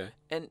 Okay.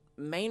 And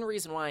main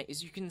reason why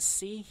is you can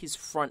see his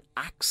front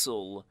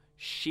axle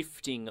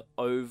shifting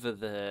over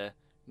the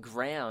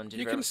ground.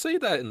 You can see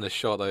that in the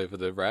shot over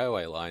the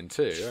railway line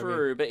too.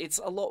 True, but it's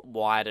a lot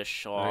wider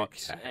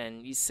shot,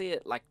 and you see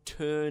it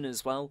turn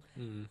as well.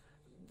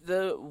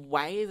 The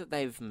way that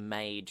they've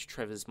made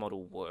Trevor's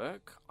model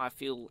work, I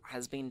feel,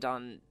 has been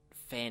done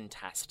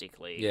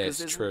fantastically. Yes,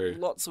 there's true.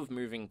 Lots of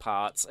moving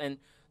parts, and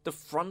the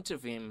front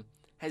of him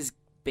has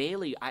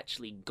barely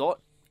actually got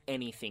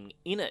anything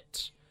in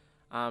it.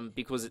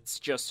 because it's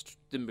just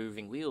the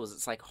moving wheels.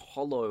 It's like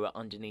hollow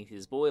underneath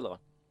his boiler.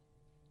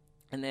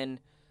 And then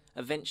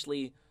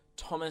eventually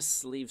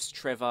Thomas leaves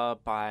Trevor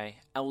by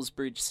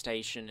Elsbridge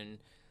Station, and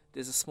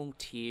there's a small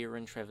tear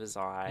in Trevor's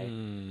eye,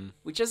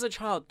 which as a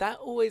child, that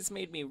always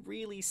made me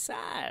really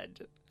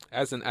sad.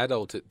 As an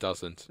adult, it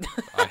doesn't.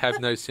 I have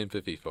no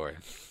sympathy for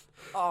him.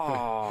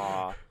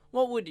 Oh,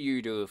 what would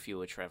you do if you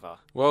were Trevor?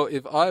 Well,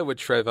 if I were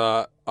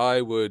Trevor,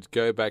 I would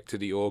go back to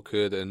the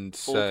orchid and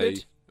say...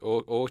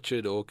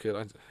 Orchard? Orchid,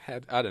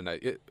 I don't know.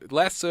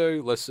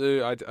 Lasso,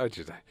 I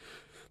just know.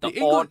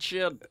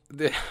 Orchard.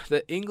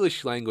 The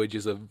English language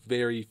is a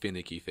very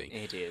finicky thing.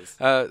 It is.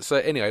 So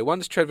anyway,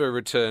 once Trevor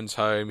returns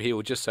home, he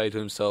will just say to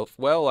himself,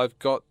 well, I've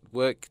got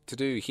work to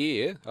do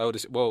here.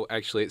 Well,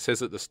 actually, it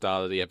says at the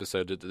start of the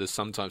episode that there's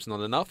sometimes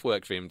not enough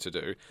work for him to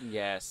do.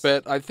 Yes.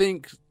 But I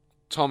think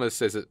Thomas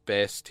says it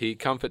best. He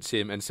comforts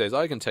him and says,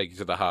 I can take you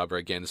to the harbour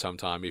again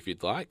sometime if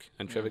you'd like.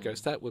 And Trevor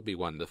goes, that would be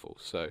wonderful.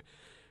 So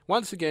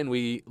once again,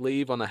 we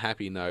leave on a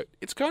happy note.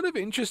 It's kind of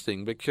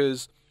interesting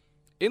because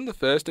in the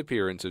first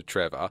appearance of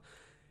Trevor,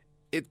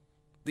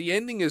 the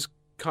ending is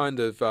kind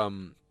of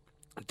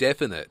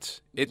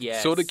definite.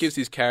 It sort of gives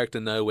his character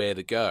nowhere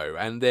to go.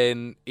 And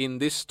then in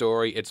this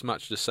story, it's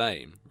much the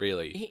same,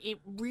 really. It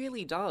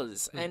really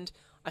does. And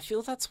I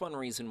feel that's one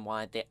reason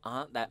why there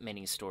aren't that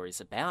many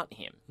stories about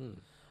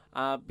him.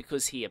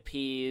 Because he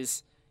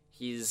appears,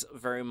 he's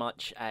very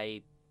much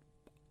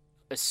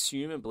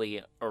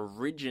assumably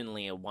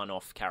originally a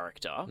one-off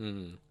character.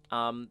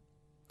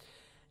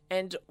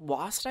 And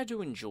whilst I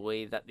do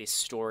enjoy that this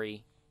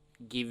story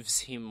gives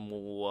him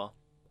more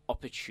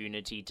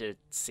opportunity to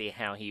see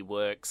how he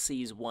works, see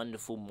his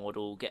wonderful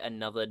model, get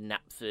another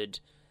Knapford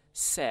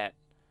set,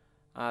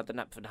 the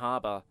Knapford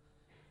Harbour,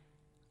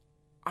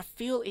 I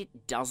feel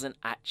it doesn't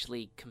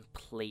actually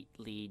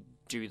completely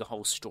do the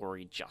whole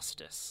story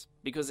justice.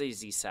 Because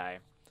as you say,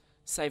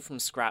 Saved from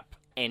Scrap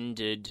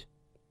ended,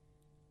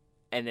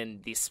 and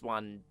then this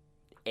one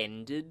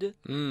ended.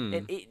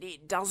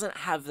 It doesn't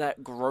have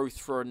that growth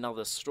for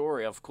another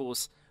story. Of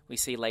course, we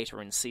see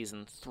later in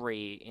season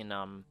 3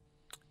 in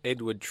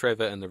Edward,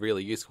 Trevor, and the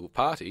Really Useful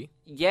Party.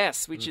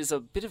 Yes, which is a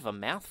bit of a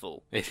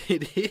mouthful.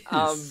 It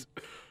is.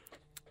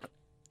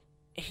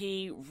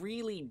 He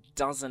really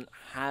doesn't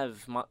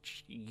have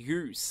much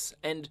use.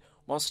 And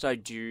whilst I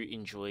do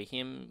enjoy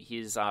him,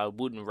 his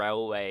wooden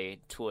railway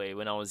toy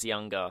when I was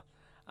younger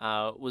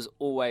was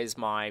always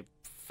my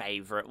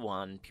favourite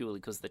one, purely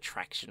because the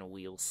traction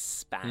wheels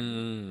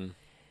span.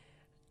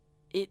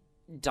 It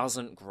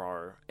doesn't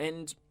grow.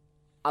 And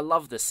I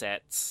love the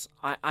sets.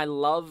 I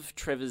love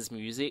Trevor's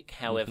music.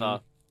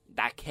 However,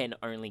 that can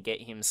only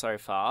get him so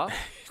far.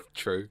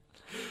 True.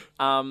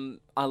 I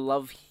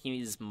love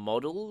his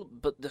model,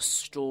 but the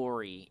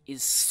story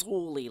is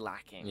sorely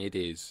lacking. It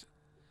is.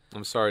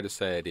 I'm sorry to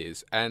say it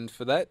is. And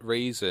for that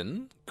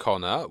reason,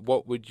 Connor,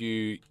 what would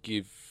you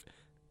give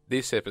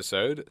this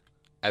episode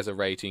as a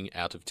rating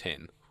out of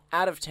 10?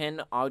 Out of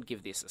 10, I would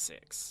give this a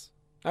 6.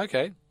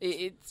 Okay.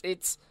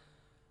 It's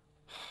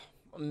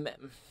I'm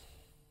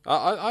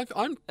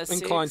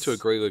inclined to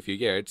agree with you.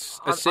 Yeah,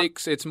 it's a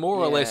 6. It's more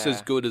or less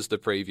as good as the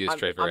previous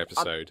Trevor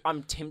episode.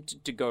 I'm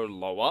tempted to go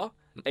lower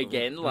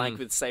again, like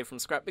with Saved from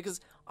Scrap, because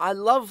I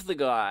love the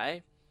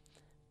guy,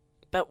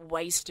 but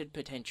wasted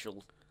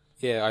potential.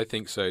 Yeah, I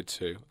think so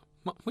too.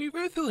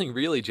 We're feeling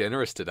really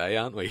generous today,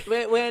 aren't we?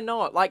 We're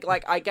not. Like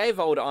I gave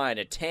Old Iron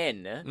a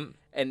 10,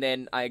 and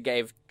then I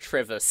gave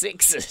Trevor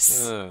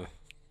 6s.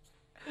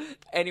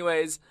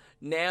 Anyways,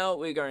 now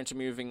we're going to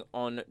moving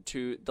on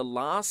to the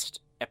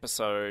last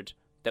episode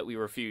that we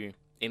review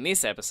in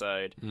this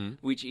episode,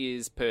 which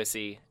is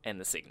Percy and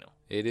the Signal.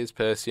 It is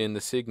Percy and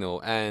the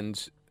Signal,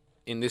 and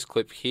in this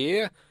clip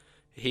here,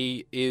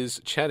 he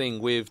is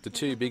chatting with the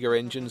two bigger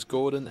engines,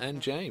 Gordon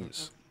and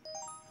James.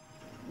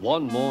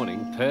 One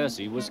morning,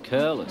 Percy was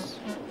careless.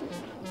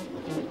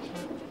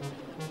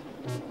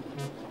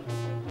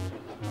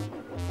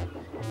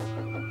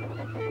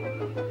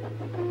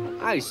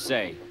 I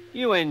say,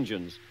 you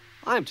engines,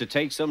 I'm to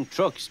take some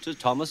trucks to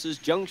Thomas's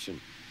Junction.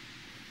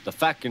 The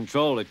Fat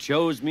Controller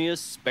chose me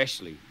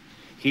especially.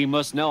 He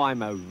must know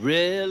I'm a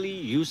really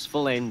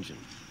useful engine.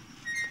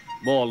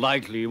 More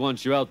likely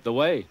once you're out the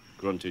way,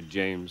 grunted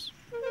James.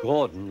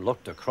 Gordon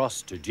looked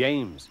across to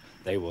James.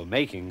 They were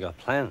making a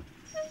plan.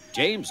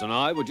 James and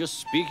I were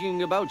just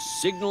speaking about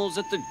signals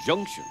at the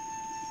junction.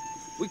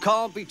 We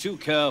can't be too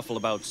careful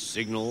about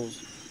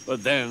signals,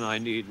 but then I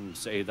needn't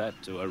say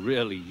that to a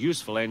really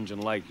useful engine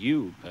like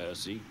you,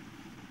 Percy.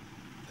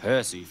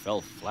 Percy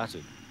felt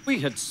flattered. We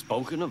had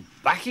spoken of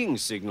backing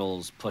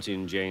signals, put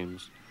in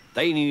James.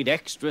 They need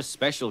extra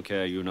special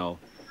care, you know.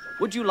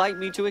 Would you like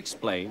me to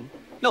explain?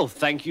 No,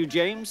 thank you,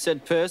 James,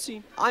 said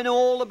Percy. I know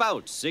all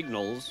about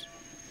signals.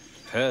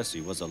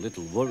 Percy was a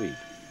little worried.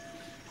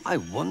 I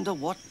wonder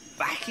what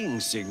backing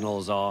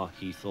signals are,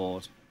 he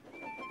thought.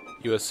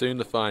 You are soon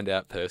to find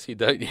out, Percy,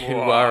 don't you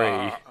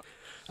worry.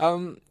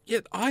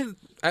 Yet I'm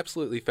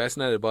absolutely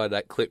fascinated by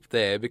that clip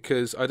there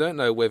because I don't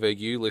know whether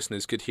you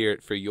listeners could hear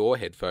it through your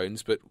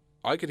headphones, but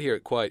I could hear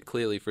it quite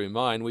clearly through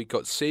mine. We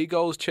got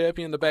seagulls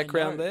chirping in the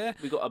background there.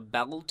 We got a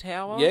bell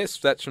tower. Yes,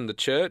 that's from the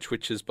church,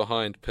 which is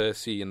behind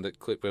Percy in the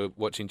clip we're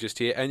watching just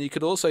here. And you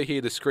could also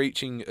hear the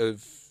screeching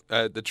of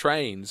the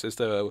trains as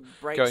they were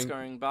Brakes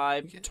going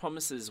by.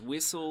 Thomas's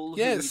whistle,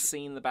 who we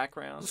see in the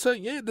background. So,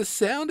 yeah, the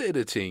sound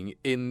editing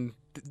in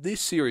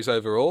this series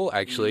overall,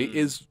 actually,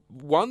 is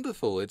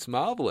wonderful. It's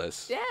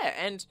marvellous. Yeah,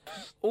 and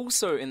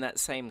also in that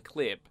same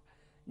clip,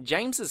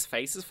 James's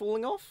face is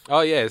falling off.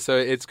 Oh, yeah, so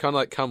it's kind of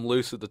like come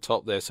loose at the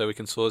top there, so we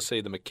can sort of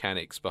see the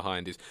mechanics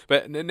behind his...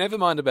 But never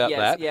mind about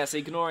that. Yes,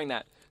 ignoring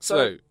that.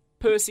 So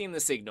Percy and the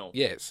signal.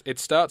 Yes, it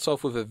starts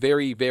off with a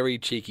very, very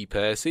cheeky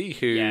Percy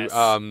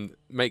who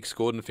makes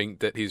Gordon think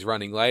that he's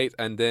running late,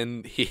 and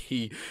then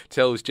he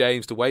tells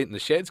James to wait in the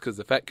sheds because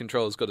the Fat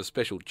Controller's got a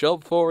special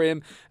job for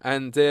him.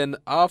 And then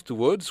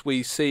afterwards,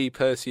 we see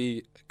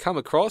Percy come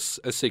across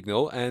a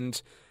signal, and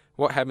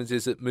what happens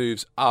is it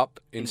moves up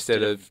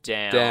instead of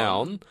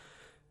down.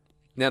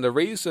 Now, the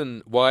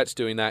reason why it's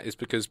doing that is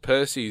because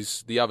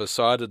Percy's the other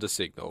side of the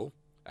signal.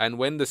 And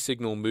when the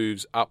signal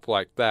moves up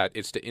like that,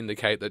 it's to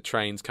indicate that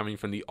trains coming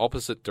from the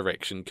opposite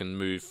direction can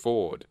move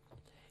forward.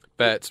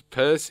 But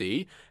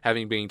Percy,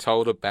 having been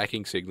told of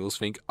backing signals,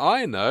 think,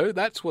 I know,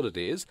 that's what it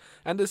is.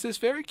 And there's this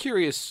very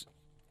curious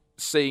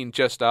scene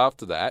just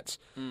after that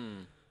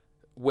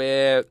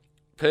where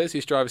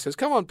Percy's driver says,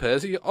 come on,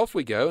 Percy, off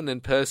we go. And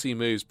then Percy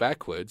moves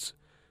backwards,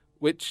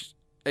 which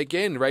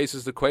again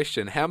raises the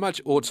question, how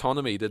much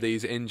autonomy do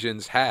these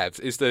engines have?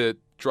 Is the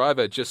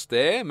driver just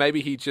there?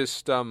 Maybe he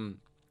just...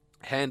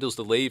 handles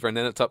the lever and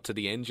then it's up to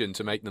the engine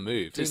to make the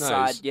move.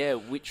 Decide,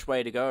 which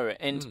way to go.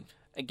 And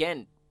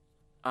again,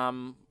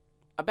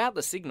 about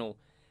the signal,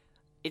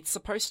 it's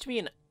supposed to be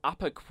an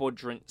upper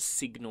quadrant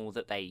signal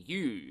that they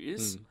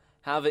use.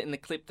 However, in the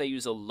clip they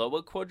use a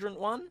lower quadrant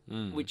one,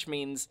 which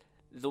means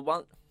the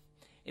one...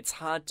 It's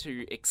hard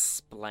to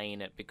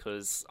explain it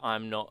because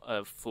I'm not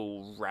a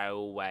full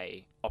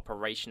railway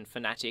operation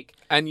fanatic.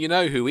 And you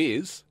know who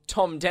is?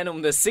 Tom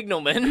Denham, the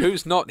signalman.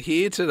 Who's not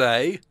here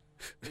today.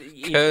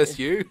 Curse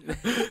you.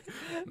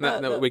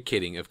 No, we're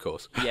kidding, of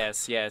course.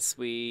 Yes,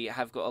 we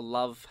have got a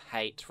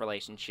love-hate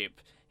relationship.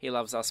 He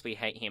loves us, we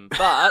hate him.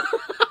 But...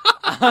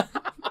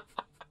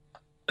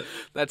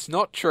 That's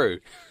not true.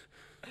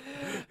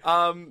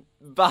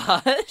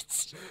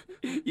 But...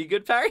 You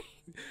good, Parry?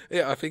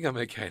 Yeah, I think I'm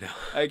okay now.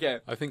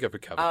 Okay. I think I've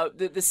recovered.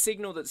 The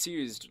signal that's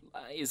used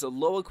is a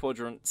lower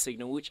quadrant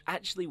signal, which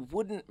actually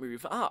wouldn't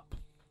move up.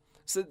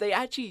 So they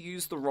actually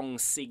used the wrong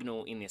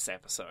signal in this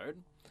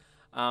episode.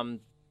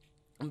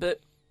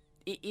 But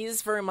it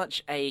is very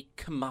much a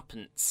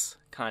comeuppance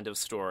kind of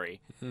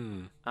story,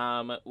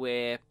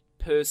 where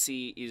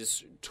Percy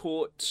is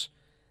taught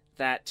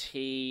that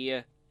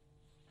he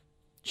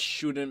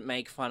shouldn't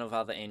make fun of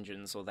other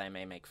engines or they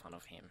may make fun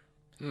of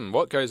him.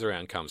 What goes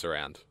around comes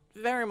around.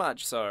 Very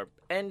much so.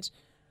 And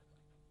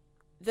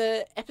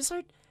the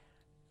episode,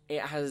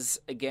 it has,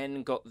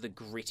 again, got the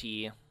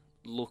gritty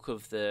look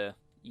of the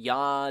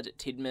yard at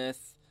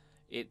Tidmouth.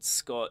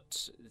 It's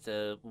got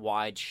the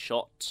wide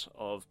shot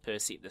of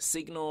Percy at the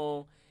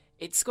signal.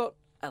 It's got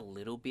a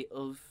little bit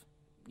of,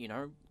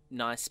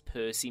 nice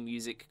Percy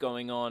music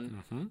going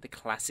on. The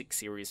classic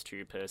Series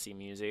 2 Percy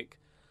music.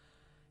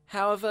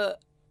 However,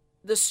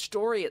 the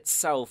story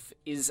itself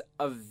is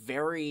a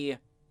very,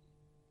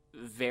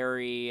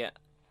 very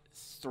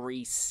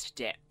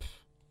three-step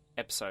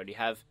episode. You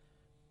have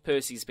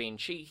Percy's being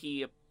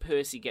cheeky,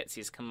 Percy gets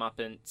his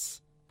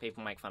comeuppance,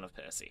 people make fun of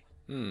Percy.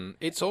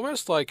 It's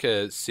almost like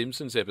a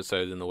Simpsons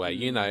episode in the way.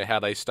 You know how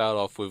they start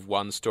off with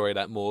one story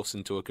that morphs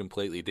into a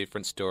completely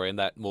different story and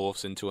that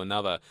morphs into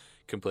another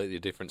completely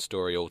different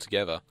story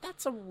altogether.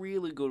 That's a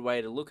really good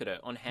way to look at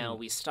it, on how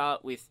we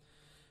start with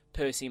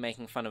Percy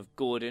making fun of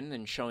Gordon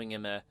and showing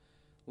him a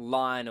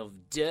line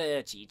of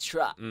dirty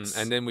trucks.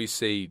 And then we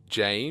see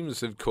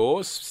James, of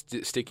course,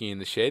 sticking in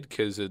the shed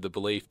because of the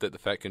belief that the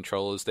Fat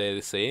Controller's there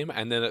to see him.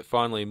 And then it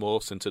finally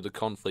morphs into the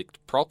conflict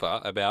proper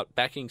about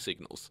backing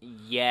signals.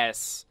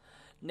 Yes.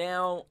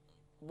 Now,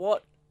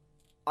 what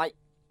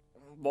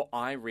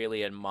I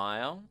really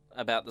admire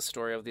about the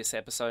story of this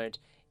episode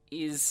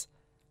is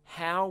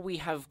how we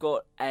have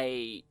got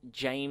a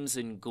James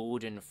and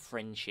Gordon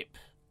friendship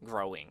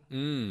growing.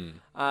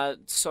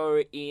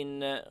 So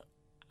in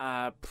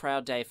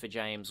Proud Day for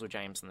James, or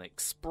James and the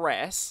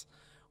Express,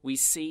 we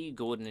see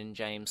Gordon and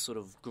James sort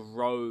of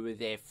grow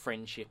their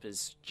friendship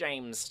as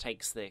James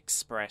takes the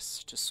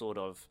Express to sort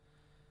of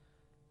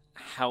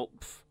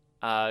help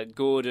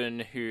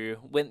Gordon, who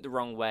went the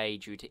wrong way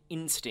due to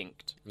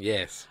instinct.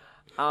 Yes.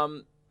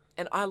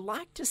 And I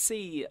like to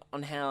see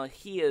on how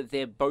here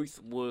they're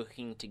both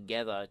working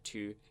together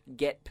to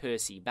get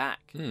Percy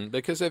back.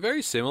 Because they're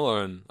very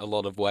similar in a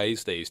lot of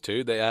ways, these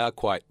two. They are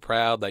quite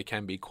proud, they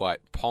can be quite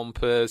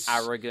pompous.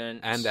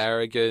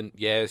 Arrogant,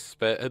 yes.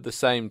 But at the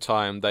same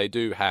time, they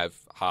do have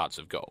hearts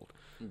of gold.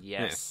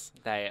 Yes,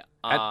 they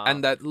are.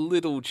 And that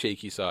little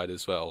cheeky side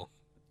as well.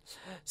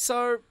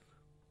 So,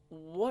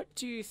 what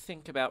do you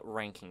think about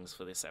rankings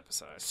for this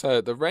episode?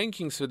 So the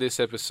rankings for this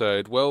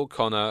episode, well,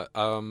 Connor,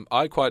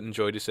 I quite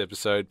enjoyed this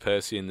episode,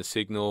 Percy and the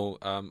Signal.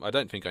 I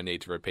don't think I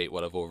need to repeat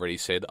what I've already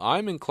said.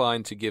 I'm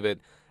inclined to give it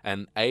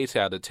an 8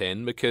 out of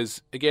 10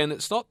 because, again,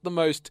 it's not the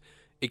most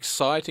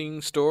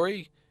exciting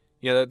story.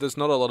 You know, there's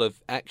not a lot of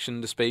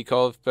action to speak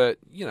of, but,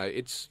 you know,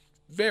 it's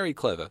very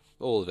clever,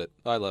 all of it.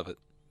 I love it.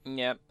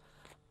 Yep.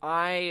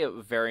 I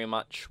very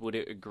much would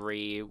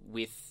agree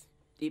with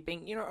it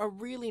being, you know, a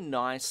really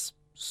nice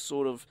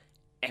sort of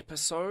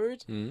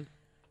episode.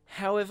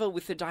 However,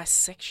 with the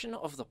dissection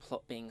of the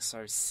plot being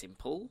so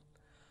simple,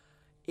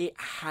 it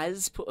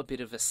has put a bit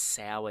of a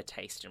sour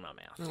taste in my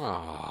mouth.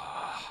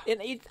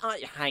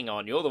 Hang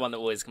on, you're the one that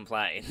always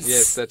complains.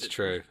 Yes, that's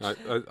true.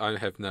 I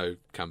have no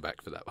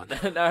comeback for that one.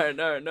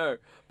 No.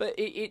 But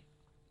it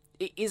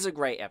is a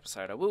great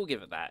episode. I will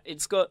give it that.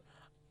 It's got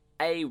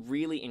a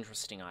really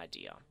interesting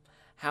idea.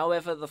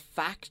 However, the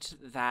fact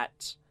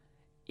that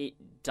it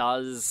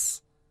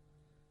does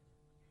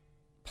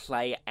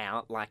play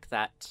out like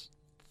that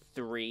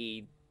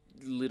 3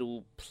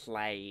 little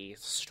play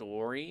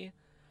story,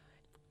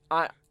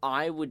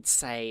 I would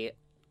say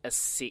a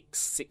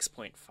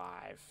 6.5.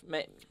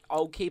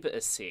 I'll keep it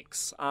a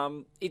 6.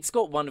 It's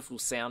got wonderful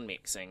sound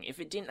mixing. If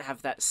it didn't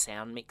have that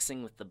sound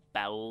mixing with the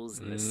bells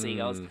and the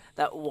seagulls,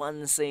 that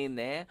one scene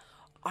there,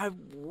 I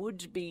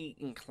would be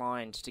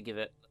inclined to give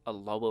it a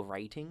lower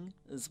rating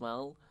as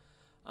well.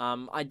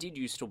 I did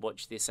used to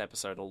watch this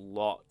episode a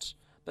lot,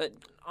 but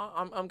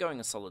I'm going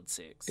a solid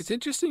 6. It's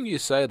interesting you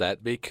say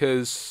that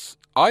because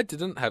I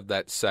didn't have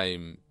that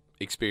same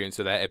experience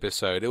of that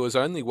episode. It was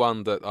only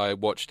one that I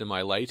watched in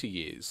my later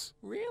years.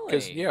 Really?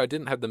 Because, I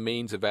didn't have the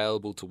means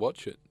available to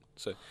watch it.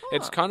 So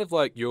it's kind of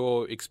like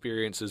your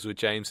experiences with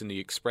James and the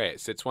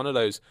Express. It's one of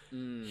those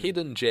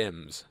hidden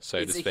gems,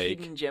 so to speak. It's a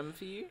hidden gem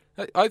for you?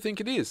 I think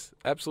it is,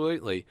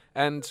 absolutely.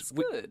 And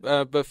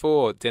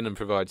before Denon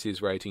provides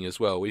his rating as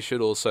well, we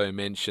should also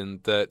mention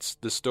that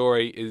the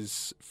story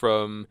is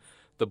from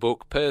the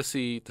book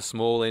Percy, the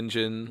Small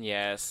Engine.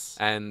 Yes.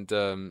 And,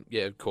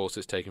 of course,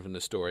 it's taken from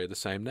the story of the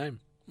same name.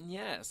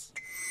 Yes.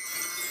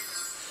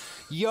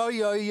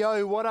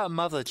 Yo, what up,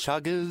 mother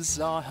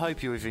chuggers? I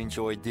hope you have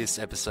enjoyed this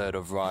episode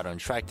of Right on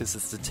Track. This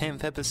is the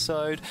 10th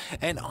episode,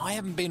 and I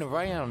haven't been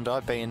around.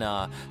 I've been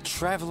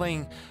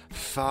travelling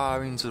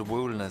far into the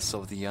wilderness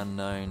of the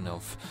unknown,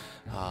 of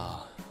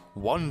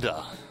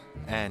wonder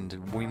and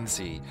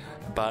whimsy,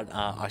 but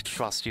I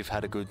trust you've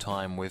had a good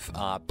time with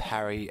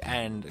Parry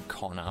and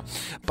Connor.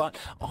 But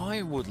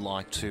I would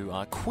like to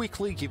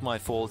quickly give my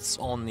thoughts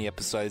on the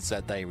episodes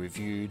that they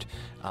reviewed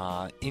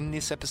in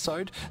this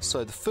episode.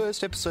 So the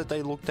first episode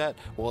they looked at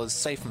was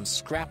Safe and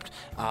Scrapped.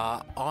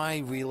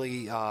 I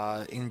really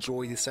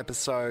enjoy this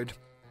episode.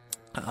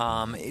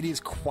 It is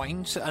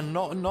quaint and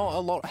not a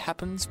lot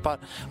happens, but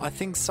I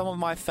think some of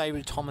my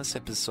favourite Thomas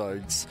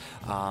episodes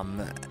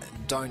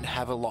don't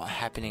have a lot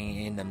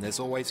happening in them. There's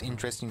always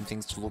interesting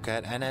things to look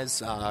at, and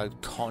as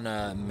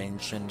Connor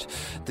mentioned,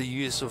 the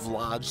use of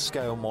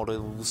large-scale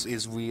models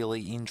is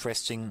really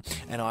interesting,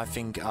 and I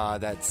think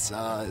that's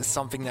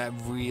something that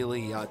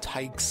really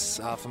takes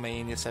for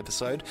me in this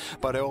episode.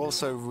 But I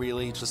also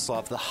really just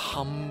love the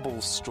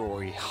humble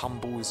story.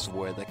 Humble is the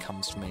word that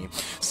comes to me.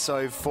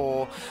 So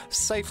for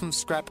Safe and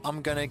Scrap,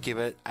 I'm going to give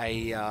it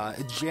a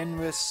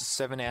generous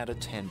 7 out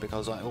of 10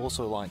 because I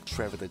also like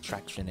Trevor the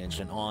Traction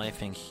Engine. I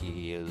think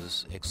he is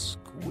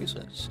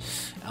exquisite.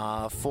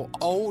 For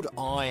Old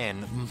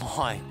Iron,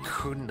 my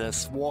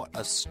goodness, what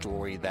a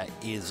story that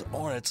is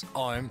on its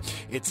own.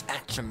 It's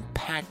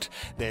action-packed.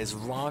 There's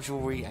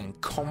rivalry and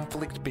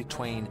conflict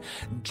between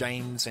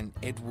James and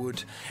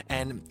Edward,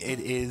 and it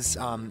is,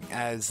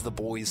 as the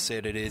boys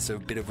said, it is a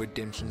bit of a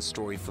redemption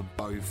story for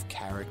both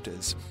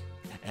characters.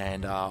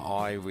 And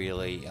I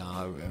really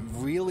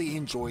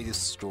enjoy this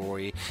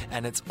story,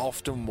 and it's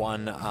often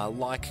one,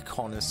 like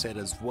Connor said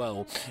as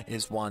well,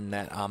 is one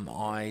that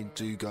I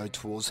do go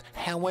towards.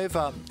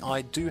 However,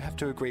 I do have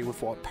to agree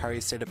with what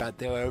Parry said about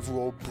the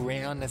overall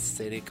brown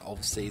aesthetic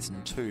of Season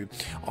 2.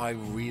 I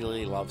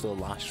really love the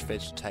lush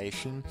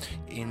vegetation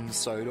in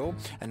Sodor,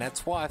 and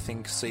that's why I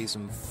think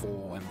Season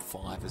 4 and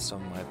 5 are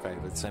some of my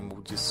favourites, and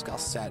we'll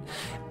discuss that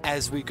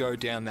as we go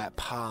down that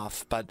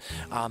path. But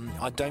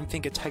I don't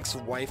think it takes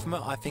away from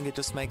it. I think it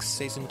just makes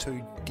Season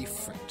 2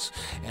 different,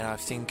 and I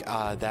think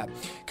that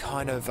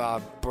kind of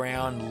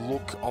brown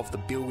look of the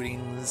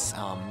buildings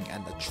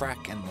and the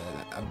track and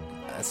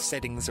the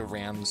settings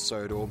around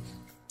Sodor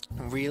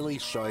really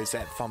shows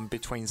that from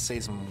between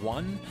Season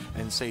 1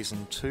 and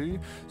Season 2,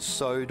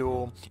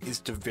 Sodor is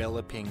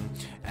developing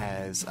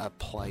as a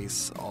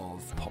place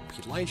of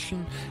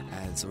population,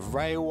 as a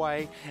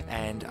railway,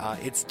 and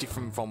it's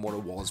different from what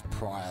it was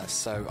prior.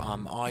 So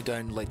I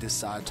don't let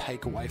this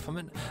take away from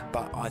it,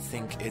 but I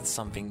think it's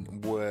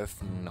something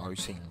worth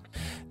noting.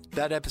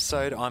 That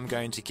episode I'm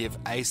going to give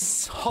a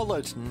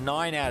solid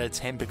 9 out of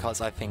 10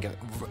 because I think it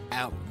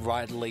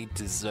outrightly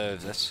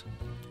deserves it.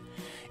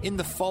 In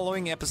the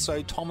following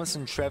episode, Thomas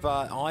and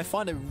Trevor, I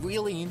find it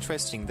really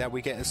interesting that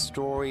we get a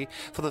story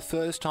for the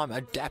first time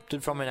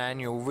adapted from an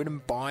annual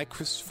written by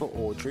Christopher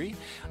Audrey.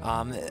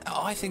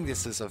 I think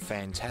this is a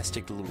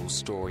fantastic little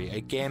story.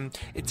 Again,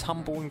 it's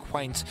humble and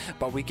quaint,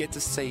 but we get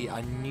to see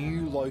a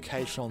new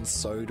location on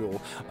Sodor.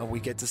 We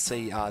get to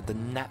see the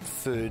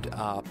Knapford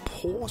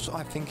port,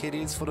 I think it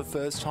is, for the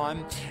first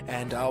time.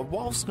 And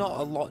whilst not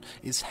a lot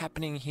is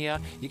happening here,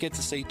 you get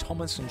to see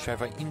Thomas and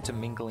Trevor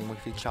intermingling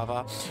with each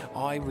other.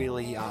 I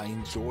really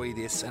enjoy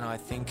this, and I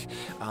think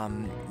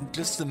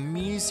just the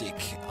music,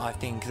 I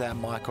think that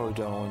Michael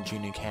O'Donnell and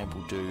Junior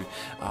Campbell do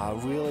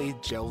really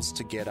gels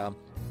together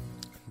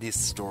this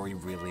story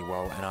really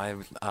well,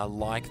 and I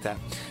like that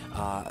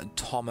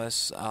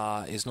Thomas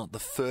is not the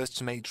first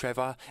to meet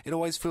Trevor. It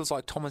always feels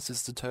like Thomas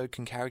is the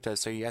token character,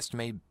 so he has to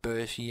meet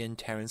Bertie and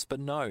Terence,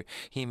 but no,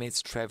 he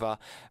meets Trevor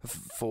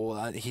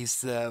for he's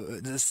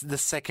the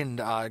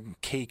second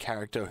key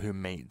character who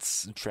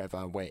meets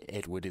Trevor, where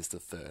Edward is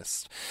the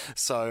first.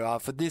 So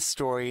for this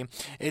story,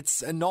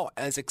 it's not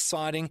as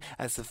exciting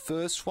as the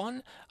first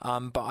one,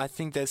 but I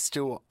think there's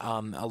still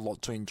a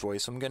lot to enjoy,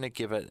 so I'm going to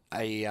give it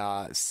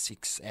a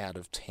 6 out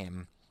of 10.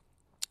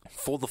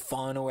 For the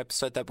final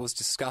episode that was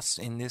discussed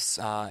in this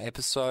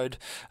episode,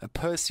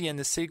 Percy and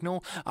the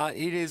Signal,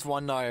 it is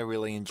one that I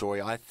really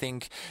enjoy. I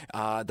think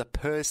the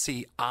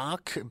Percy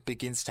arc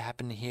begins to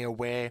happen here,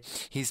 where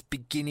he's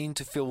beginning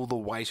to feel the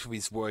weight of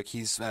his work.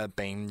 He's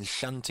been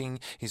shunting,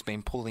 he's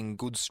been pulling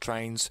good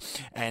strains,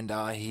 and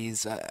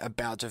he's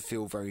about to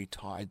feel very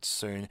tired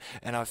soon.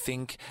 And I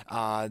think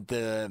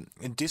the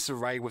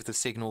disarray with the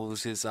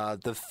Signals is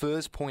the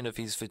first point of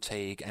his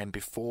fatigue, and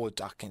before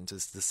Duck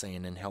enters the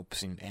scene and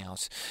helps him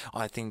out,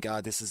 I think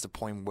this is the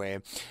point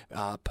where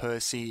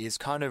Percy is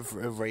kind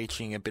of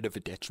reaching a bit of a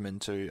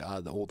detriment to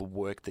all the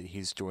work that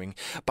he's doing.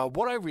 But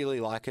what I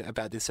really like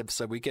about this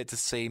episode, we get to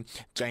see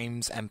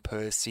James and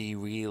Percy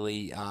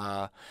really...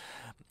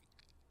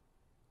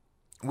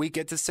 we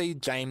get to see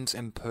James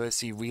and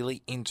Percy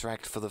really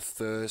interact for the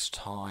first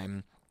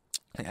time.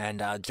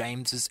 And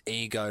James's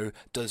ego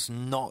does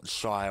not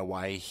shy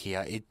away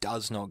here. It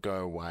does not go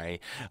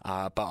away.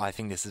 But I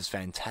think this is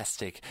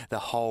fantastic. The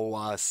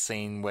whole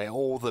scene where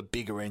all the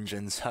bigger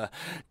engines are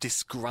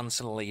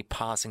disgruntledly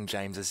passing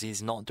James as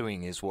he's not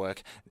doing his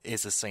work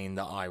is a scene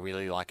that I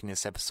really like in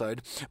this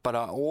episode. But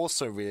I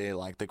also really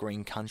like the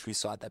green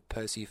countryside that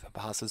Percy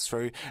passes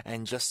through.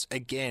 And just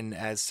again,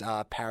 as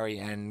Parry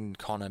and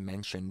Connor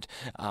mentioned,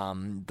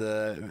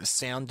 the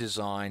sound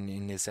design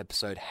in this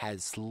episode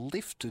has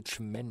lifted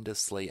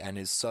tremendously and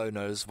is so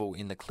noticeable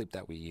in the clip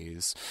that we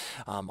use.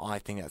 I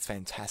think that's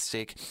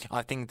fantastic.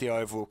 I think the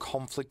overall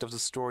conflict of the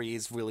story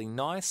is really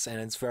nice,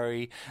 and it's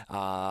very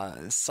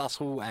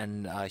subtle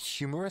and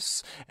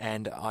humorous,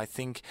 and I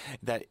think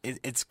that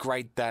it's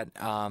great that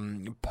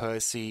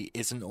Percy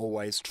isn't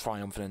always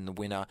triumphant in the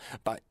winner,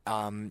 but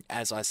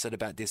as I said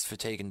about this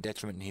fatigue and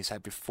detriment he's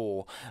had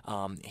before,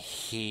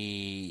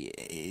 he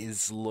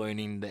is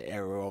learning the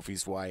error of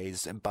his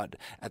ways, but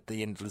at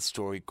the end of the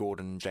story,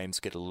 Gordon and James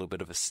get a little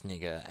bit of a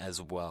snigger as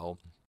well.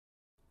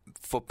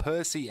 For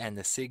Percy and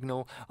the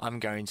Signal, I'm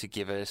going to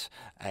give it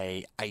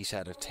a 8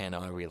 out of 10.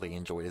 I really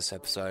enjoy this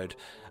episode.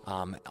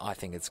 I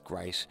think it's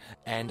great,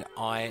 and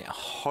I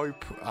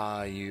hope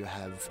you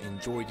have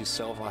enjoyed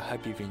yourself. I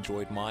hope you've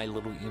enjoyed my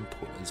little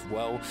input as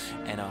well,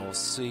 and I will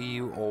see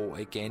you all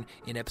again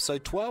in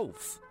episode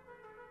 12.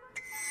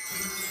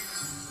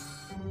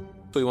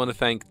 We want to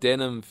thank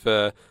Denham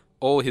for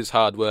all his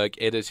hard work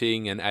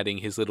editing and adding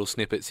his little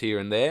snippets here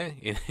and there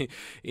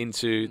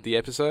into the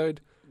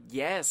episode.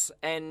 Yes,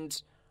 and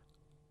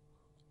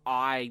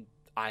I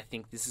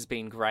think this has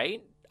been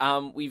great.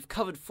 We've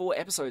covered 4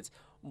 episodes.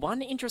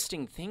 One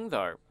interesting thing,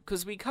 though,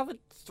 because we covered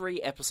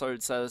 3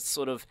 episodes as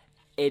sort of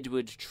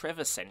Edward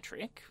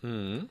Trevor-centric.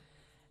 Mm.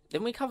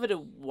 Then we covered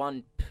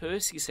one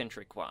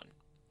Percy-centric one.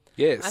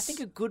 Yes. I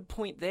think a good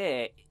point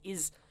there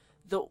is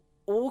the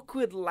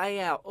awkward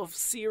layout of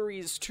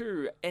Series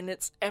 2 and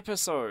its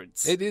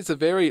episodes. It is a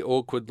very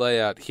awkward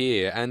layout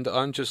here, and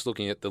I'm just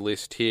looking at the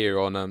list here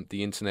on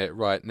the internet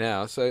right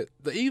now. So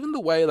even the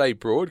way they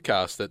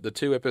broadcast it, the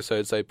 2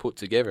 episodes they put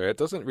together, it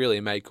doesn't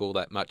really make all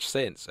that much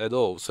sense at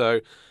all.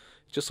 So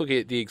just looking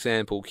at the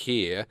example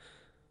here,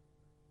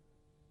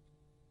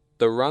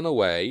 The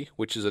Runaway,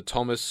 which is a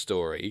Thomas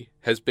story,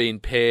 has been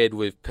paired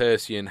with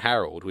Percy and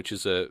Harold, which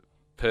is a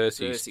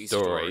Percy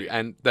story,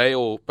 and they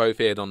all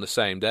both aired on the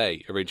same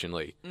day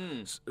originally,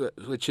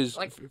 which is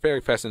very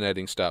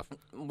fascinating stuff.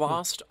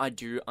 Whilst I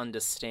do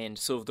understand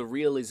sort of the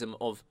realism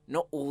of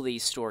not all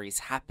these stories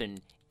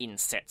happen in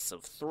sets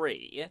of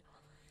 3,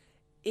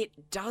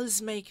 it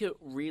does make it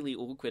really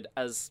awkward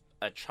as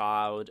a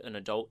child, an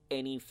adult,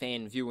 any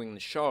fan viewing the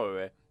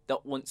show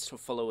that wants to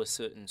follow a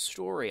certain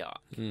story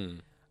arc.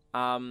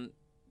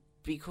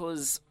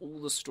 Because all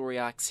the story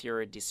arcs here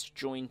are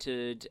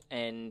disjointed,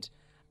 and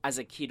as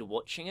a kid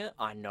watching it,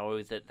 I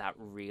know that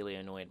really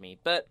annoyed me.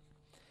 But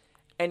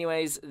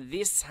anyways,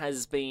 this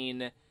has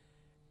been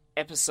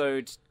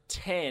episode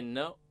 10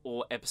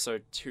 or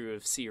episode 2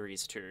 of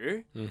series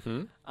 2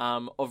 Mm-hmm.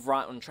 of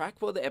Right on Track.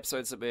 What are the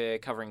episodes that we're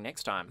covering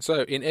next time?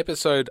 So in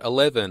episode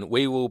 11,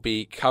 we will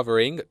be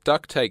covering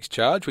Duck Takes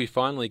Charge. We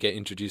finally get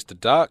introduced to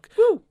Duck.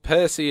 Woo!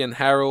 Percy and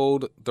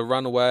Harold, The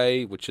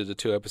Runaway, which are the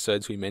 2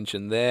 episodes we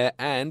mentioned there,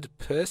 and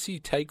Percy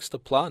Takes the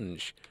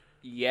Plunge.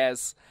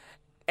 Yes.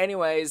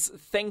 Anyways,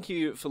 thank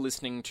you for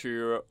listening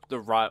to the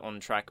Right on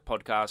Track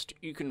podcast.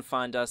 You can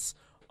find us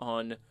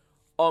on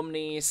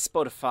Omni,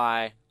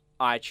 Spotify,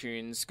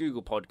 iTunes,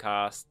 Google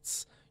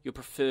Podcasts, your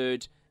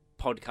preferred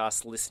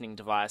podcast listening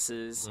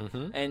devices.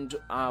 And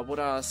what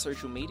are our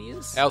social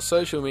medias? Our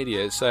social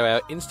media, so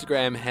our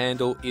Instagram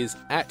handle is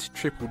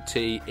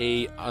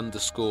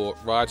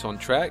 @TTE_Right on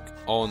Track.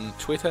 On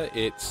Twitter,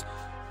 it's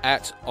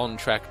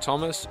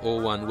 @OnTrackThomas, all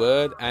one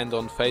word. And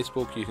on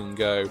Facebook, you can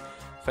go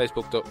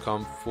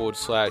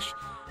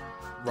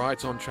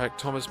facebook.com/Right on Track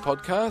Thomas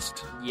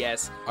podcast.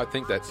 Yes. I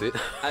think that's it.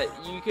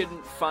 You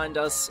can find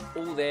us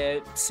all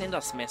there. Send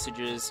us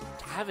messages.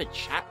 Have a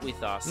chat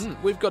with us.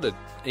 We've got an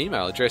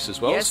email address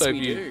as well, Yes, so if we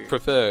you do.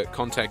 prefer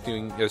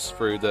contacting us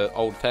through the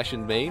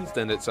old-fashioned means,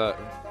 then it's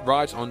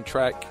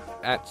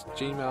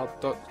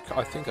rightontrack@gmail.com.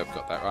 I think I've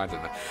got that right, I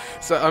don't know.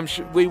 So I'm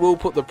sure we will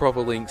put the proper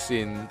links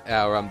in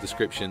our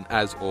description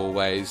as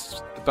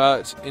always.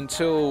 But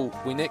until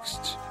we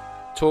next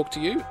talk to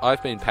you,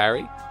 I've been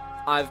Parry.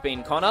 I've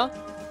been Connor.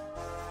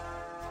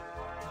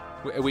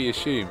 We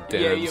assume Yeah,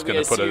 Denham's we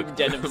going to put assume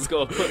Denham's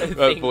gonna put a a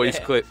thing voice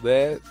there. clip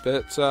there.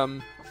 But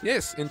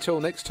yes, until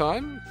next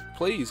time,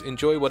 please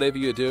enjoy whatever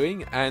you're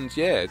doing, and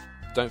yeah,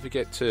 don't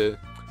forget to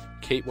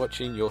keep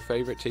watching your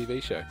favourite TV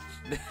show.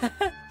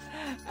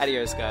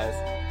 Adios, guys.